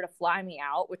didn't offer to fly me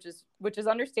out, which is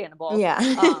understandable. Yeah.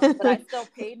 But I still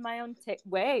paid my own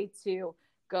way to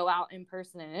go out in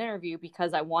person and interview,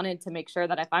 because I wanted to make sure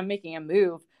that if I'm making a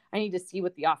move, I need to see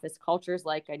what the office culture is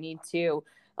like. I need to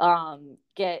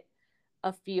get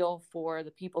a feel for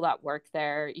the people that work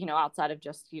there, outside of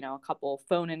just, a couple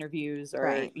phone interviews or,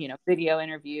 right, video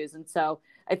interviews. And so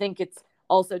I think it's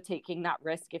also taking that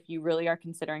risk if you really are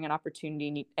considering an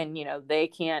opportunity and, they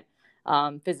can't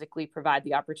physically provide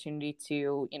the opportunity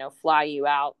to, fly you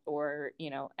out or,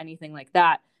 anything like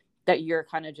that. that you're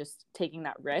kind of just taking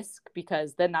that risk,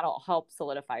 because then that'll help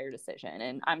solidify your decision.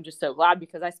 And I'm just so glad,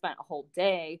 because I spent a whole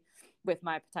day with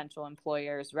my potential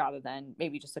employers rather than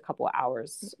maybe just a couple of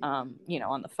hours, you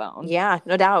know, on the phone. Yeah,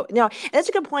 no doubt. No, and that's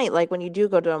a good point. Like when you do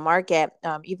go to a market,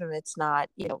 even if it's not,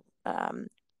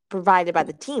 provided by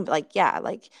the team, but like, yeah,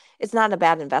 like it's not a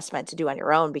bad investment to do on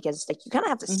your own, because like you kind of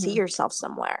have to see yourself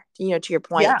somewhere, to your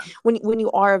point. Yeah. When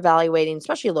you are evaluating,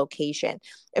 especially location,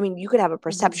 I mean, you could have a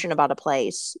perception about a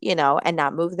place, and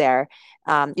not move there.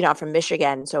 I'm from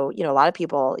Michigan. So, a lot of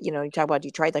people, you talk about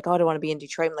Detroit, like, oh, I don't want to be in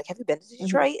Detroit. I'm like, have you been to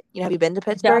Detroit? Have you been to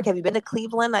Pittsburgh? Have you been to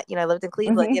Cleveland? I lived in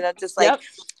Cleveland, just like,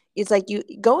 it's like you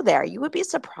go there, you would be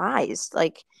surprised.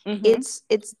 Like it's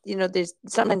there's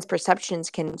sometimes perceptions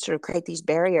can sort of create these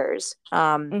barriers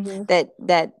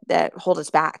that hold us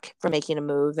back from making a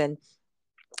move. And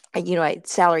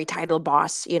salary, title,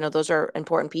 boss, those are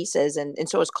important pieces. And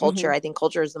so is culture. I think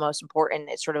culture is the most important.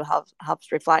 It sort of helps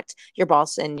reflect your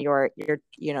boss and your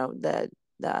the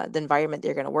environment that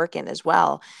you're going to work in as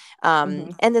well.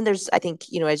 And then there's, I think,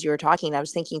 as you were talking, I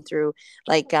was thinking through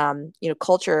like,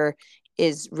 culture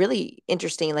is really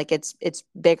interesting. Like it's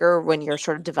bigger when you're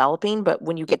sort of developing, but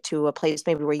when you get to a place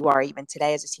maybe where you are even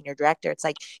today as a senior director, it's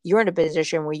like you're in a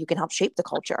position where you can help shape the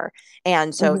culture.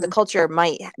 And so the culture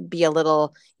might be a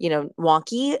little,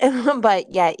 wonky, but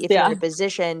yeah, if you're in a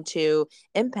position to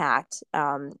impact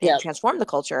and transform the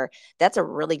culture, that's a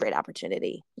really great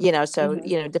opportunity. So,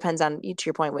 it depends on, to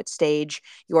your point, what stage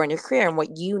you are in your career and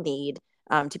what you need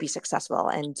to be successful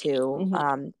and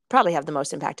to probably have the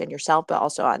most impact on yourself, but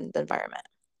also on the environment.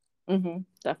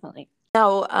 Definitely.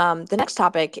 Now, the next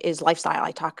topic is lifestyle.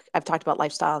 I've talked about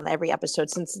lifestyle in every episode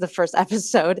since the first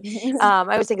episode. I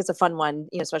always think it's a fun one,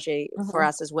 especially for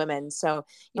us as women. So,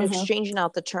 exchanging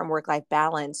out the term work-life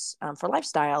balance for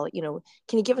lifestyle,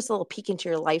 can you give us a little peek into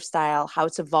your lifestyle, how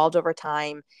it's evolved over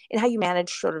time, and how you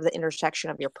manage sort of the intersection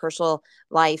of your personal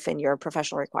life and your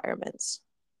professional requirements?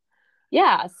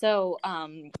 Yeah. So,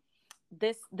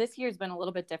 this year's been a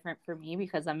little bit different for me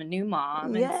because I'm a new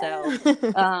mom. And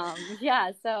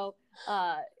so,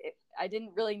 I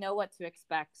didn't really know what to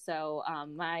expect. So,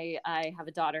 I have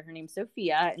a daughter, her name's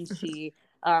Sophia, and she,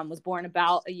 was born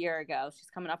about a year ago. She's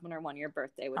coming up on her 1-year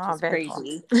birthday, which is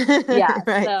crazy. Cool. Yeah.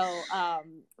 Right.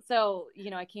 So,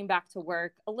 I came back to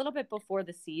work a little bit before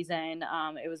the season.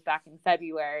 It was back in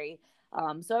February.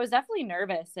 So I was definitely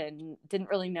nervous and didn't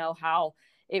really know how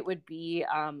it would be,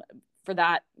 for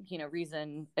that,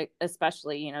 reason,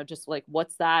 especially, just like,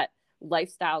 what's that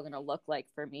lifestyle going to look like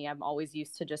for me? I'm always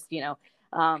used to just,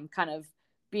 kind of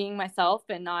being myself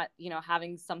and not,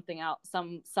 having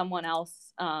someone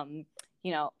else,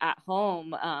 at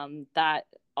home, that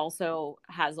also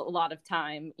has a lot of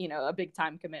time, a big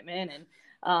time commitment.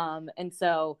 And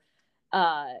so,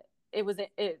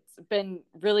 it's been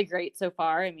really great so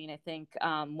far. I mean, I think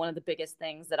one of the biggest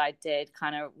things that I did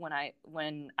kind of when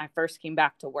I first came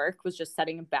back to work was just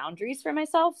setting boundaries for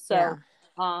myself. So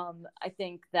I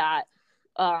think that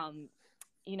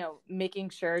making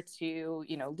sure to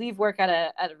leave work at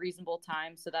a reasonable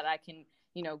time so that I can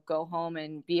go home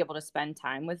and be able to spend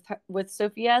time with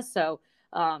Sophia. So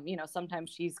sometimes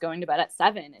she's going to bed at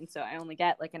 7, and so I only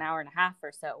get like an hour and a half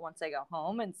or so once I go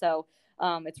home. And so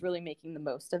it's really making the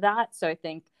most of that. So I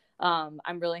think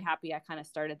I'm really happy I kind of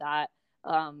started that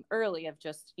early, of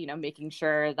just, making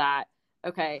sure that,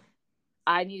 okay,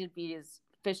 I need to be as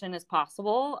efficient as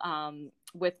possible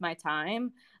with my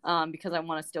time, because I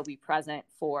want to still be present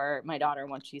for my daughter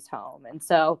once she's home. And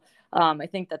so I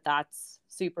think that that's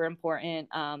super important.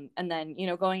 And then,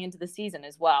 going into the season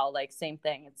as well, like same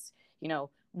thing. It's,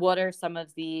 what are some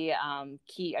of the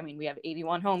key, I mean, we have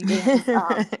 81 home games,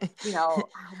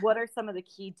 what are some of the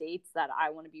key dates that I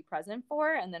want to be present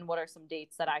for? And then what are some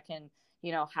dates that I can,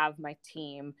 have my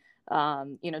team,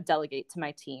 delegate to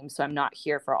my team. So I'm not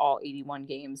here for all 81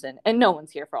 games, and no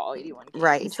one's here for all 81 games.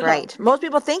 Right. So. Right. Most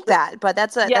people think that, but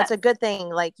that's a good thing.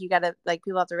 Like you gotta, like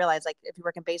people have to realize, like if you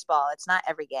work in baseball, it's not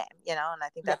every game, and I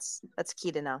think that's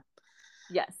key to know.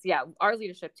 Yes. Yeah. Our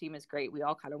leadership team is great. We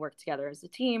all kind of work together as a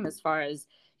team as far as,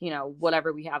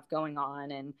 whatever we have going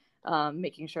on, and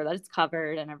making sure that it's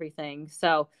covered and everything.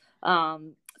 So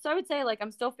I would say, like,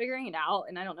 I'm still figuring it out,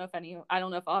 and I don't know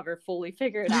if I'll ever fully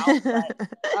figure it out, but,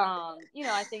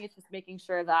 I think it's just making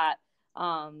sure that,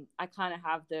 I kind of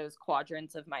have those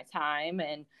quadrants of my time,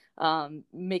 and,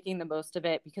 making the most of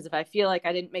it, because if I feel like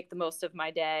I didn't make the most of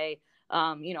my day,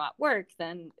 at work,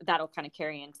 then that'll kind of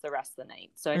carry into the rest of the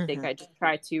night. So I think I just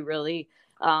try to really,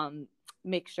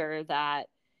 make sure that,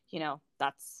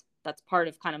 that's part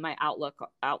of kind of my outlook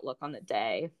on the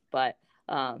day. But,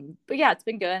 But yeah, it's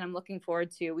been good. I'm looking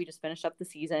forward to, we just finished up the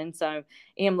season. So I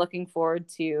am looking forward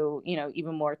to,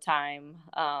 even more time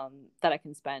that I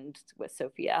can spend with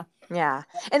Sophia. Yeah.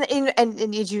 And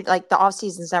did you like the off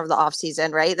season's never the off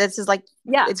season, right? This is like,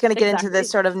 yeah, it's going to get exactly. into this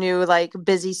sort of new, like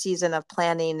busy season of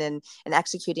planning and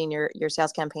executing your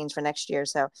sales campaigns for next year.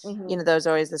 So, there's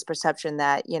always this perception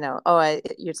that,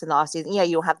 it's in the off season. Yeah.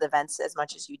 You don't have the events as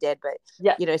much as you did, but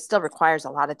it still requires a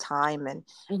lot of time. And,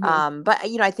 but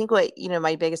I think what,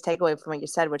 my biggest takeaway from what you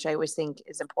said, which I always think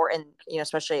is important,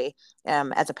 especially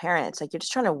as a parent, it's like, you're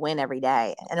just trying to win every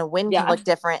day, and a win can look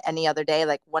different any other day.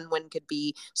 Like one win could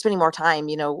be spending more time,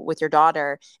 with your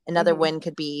daughter. Another win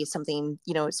could be something,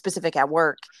 specific at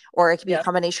work, or it could be a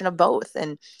combination of both.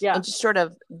 And just sort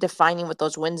of defining what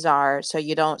those wins are, so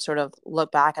you don't sort of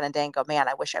look back on a day and go, man,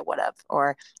 I wish I would have,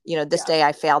 or, this day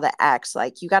I failed at X.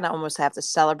 Like you got to almost have to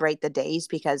celebrate the days,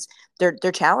 because they're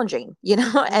challenging,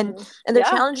 and they're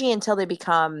challenging until they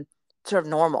become sort of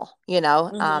normal,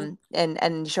 and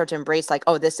you start to embrace like,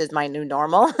 oh, this is my new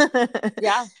normal.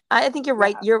 I think you're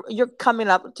right. You're coming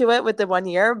up to it with the 1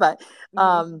 year, but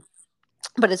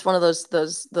it's one of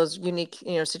those unique,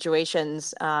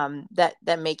 situations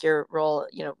that make your role,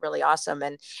 really awesome.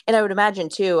 And I would imagine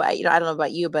too, I don't know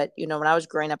about you, but when I was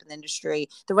growing up in the industry,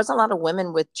 there wasn't a lot of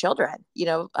women with children,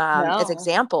 as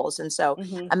examples. And so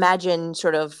imagine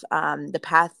sort of the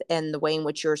path and the way in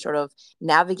which you're sort of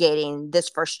navigating this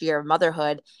first year of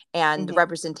motherhood, and the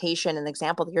representation and the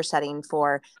example that you're setting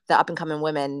for the up and coming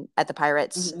women at the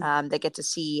Pirates that get to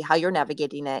see how you're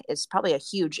navigating it is probably a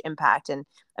huge impact. And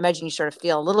imagine you sort of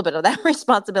feel a little bit of that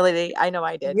responsibility. I know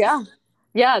I did.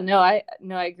 Yeah. No, I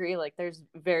agree. Like there's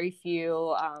very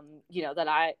few, that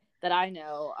I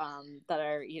know, that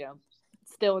are,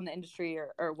 still in the industry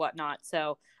or whatnot.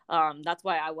 So, that's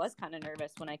why I was kind of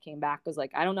nervous when I came back. Was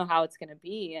like, I don't know how it's going to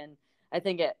be. And I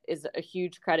think it is a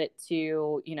huge credit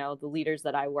to, the leaders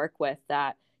that I work with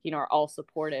that, are all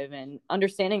supportive and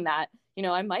understanding that,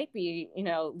 I might be,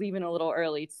 leaving a little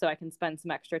early so I can spend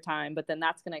some extra time, but then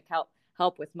that's going to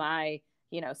help with my,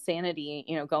 sanity,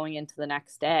 going into the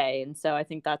next day. And so I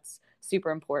think that's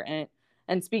super important.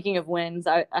 And speaking of wins,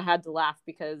 I had to laugh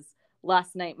because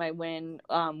last night my win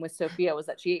with Sophia was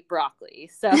that she ate broccoli.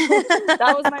 So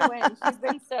that was my win. She's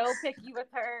been so picky with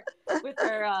her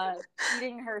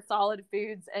eating her solid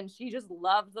foods, and she just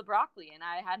loved the broccoli, and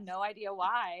I had no idea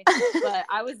why, but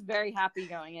I was very happy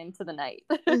going into the night.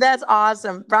 That's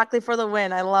awesome. Broccoli for the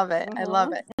win. I love it. I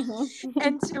love it.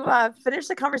 And to finish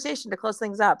the conversation, to close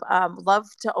things up, love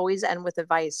to always end with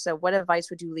advice. So what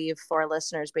advice would you leave for our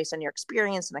listeners based on your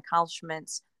experience and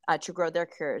accomplishments to grow their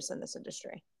careers in this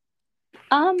industry?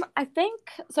 I think,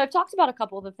 so I've talked about a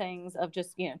couple of the things of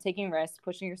just, taking risks,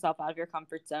 pushing yourself out of your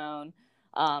comfort zone,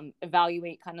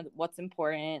 evaluate kind of what's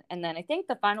important. And then I think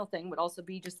the final thing would also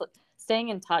be just staying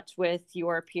in touch with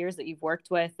your peers that you've worked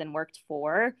with and worked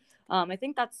for. I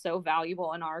think that's so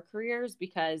valuable in our careers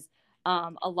because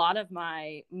a lot of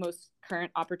my most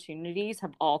current opportunities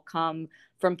have all come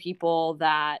from people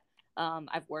that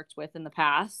I've worked with in the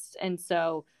past. And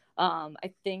so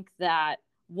I think that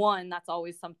one, that's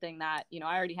always something that,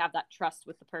 I already have that trust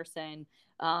with the person,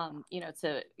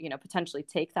 to, potentially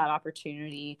take that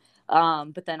opportunity.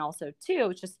 But then also two,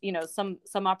 it's just,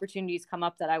 some opportunities come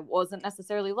up that I wasn't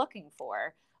necessarily looking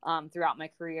for throughout my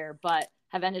career, but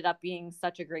have ended up being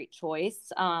such a great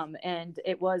choice. And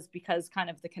it was because kind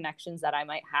of the connections that I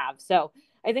might have. So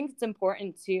I think it's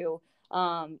important to,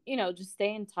 just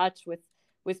stay in touch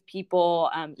with people,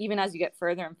 even as you get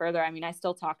further and further. I mean, I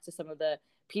still talk to some of the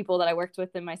people that I worked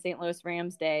with in my St. Louis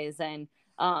Rams days. And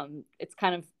it's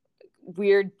kind of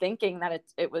weird thinking that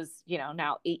it was,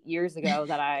 now 8 years ago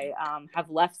that I have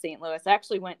left St. Louis. I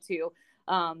actually went to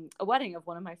a wedding of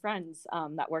one of my friends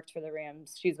that worked for the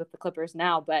Rams. She's with the Clippers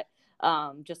now, but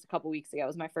just a couple weeks ago, it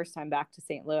was my first time back to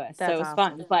St. Louis. So it was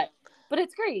fun, but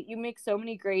it's great. You make so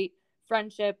many great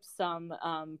friendships, some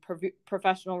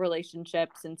professional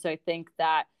relationships. And so I think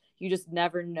that you just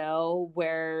never know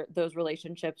where those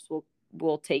relationships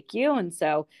will take you. And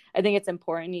so I think it's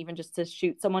important even just to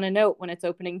shoot someone a note when it's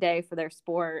opening day for their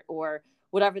sport or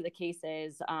whatever the case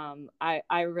is.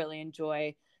 I really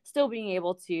enjoy still being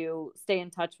able to stay in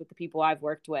touch with the people I've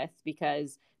worked with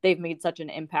because they've made such an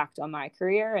impact on my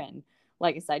career. And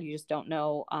like I said, you just don't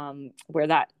know where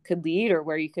that could lead or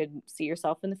where you could see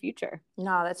yourself in the future.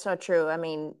 No, that's so true. I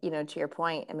mean, to your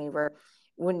point, I mean,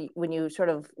 when you sort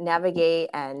of navigate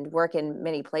and work in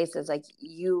many places, like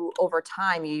you, over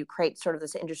time, you create sort of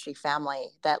this industry family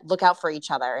that look out for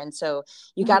each other. And so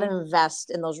you got to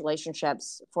invest in those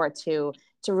relationships for it to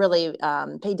really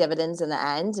pay dividends in the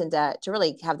end and to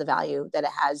really have the value that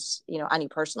it has, on you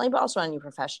personally, but also on you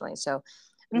professionally. So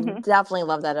Definitely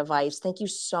love that advice. Thank you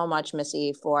so much,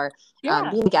 Missy, for Yeah.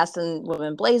 being a guest in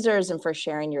Women Blazers and for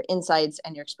sharing your insights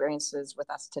and your experiences with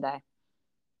us today.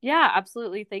 Yeah,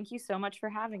 absolutely. Thank you so much for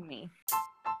having me.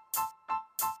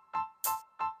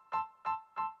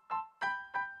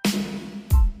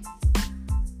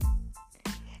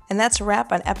 And that's a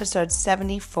wrap on episode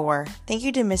 74. Thank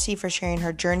you to Missy for sharing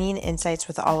her journey and insights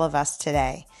with all of us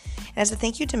today. And as a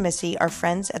thank you to Missy, our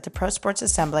friends at the Pro Sports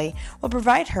Assembly will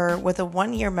provide her with a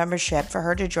 1-year membership for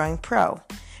her to join Pro.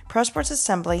 Pro Sports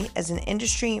Assembly is an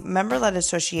industry member-led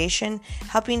association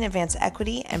helping advance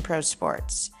equity and pro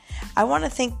sports. I want to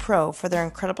thank Pro for their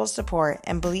incredible support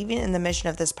and believing in the mission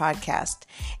of this podcast,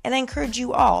 and I encourage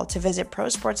you all to visit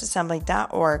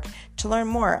prosportsassembly.org to learn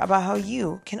more about how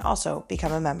you can also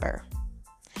become a member.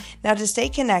 Now, to stay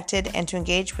connected and to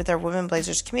engage with our Women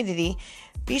Blazers community,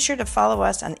 be sure to follow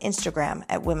us on Instagram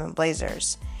at Women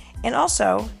Blazers. And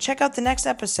also, check out the next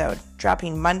episode,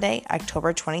 dropping Monday,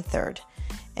 October 23rd.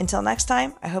 Until next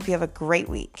time, I hope you have a great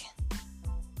week.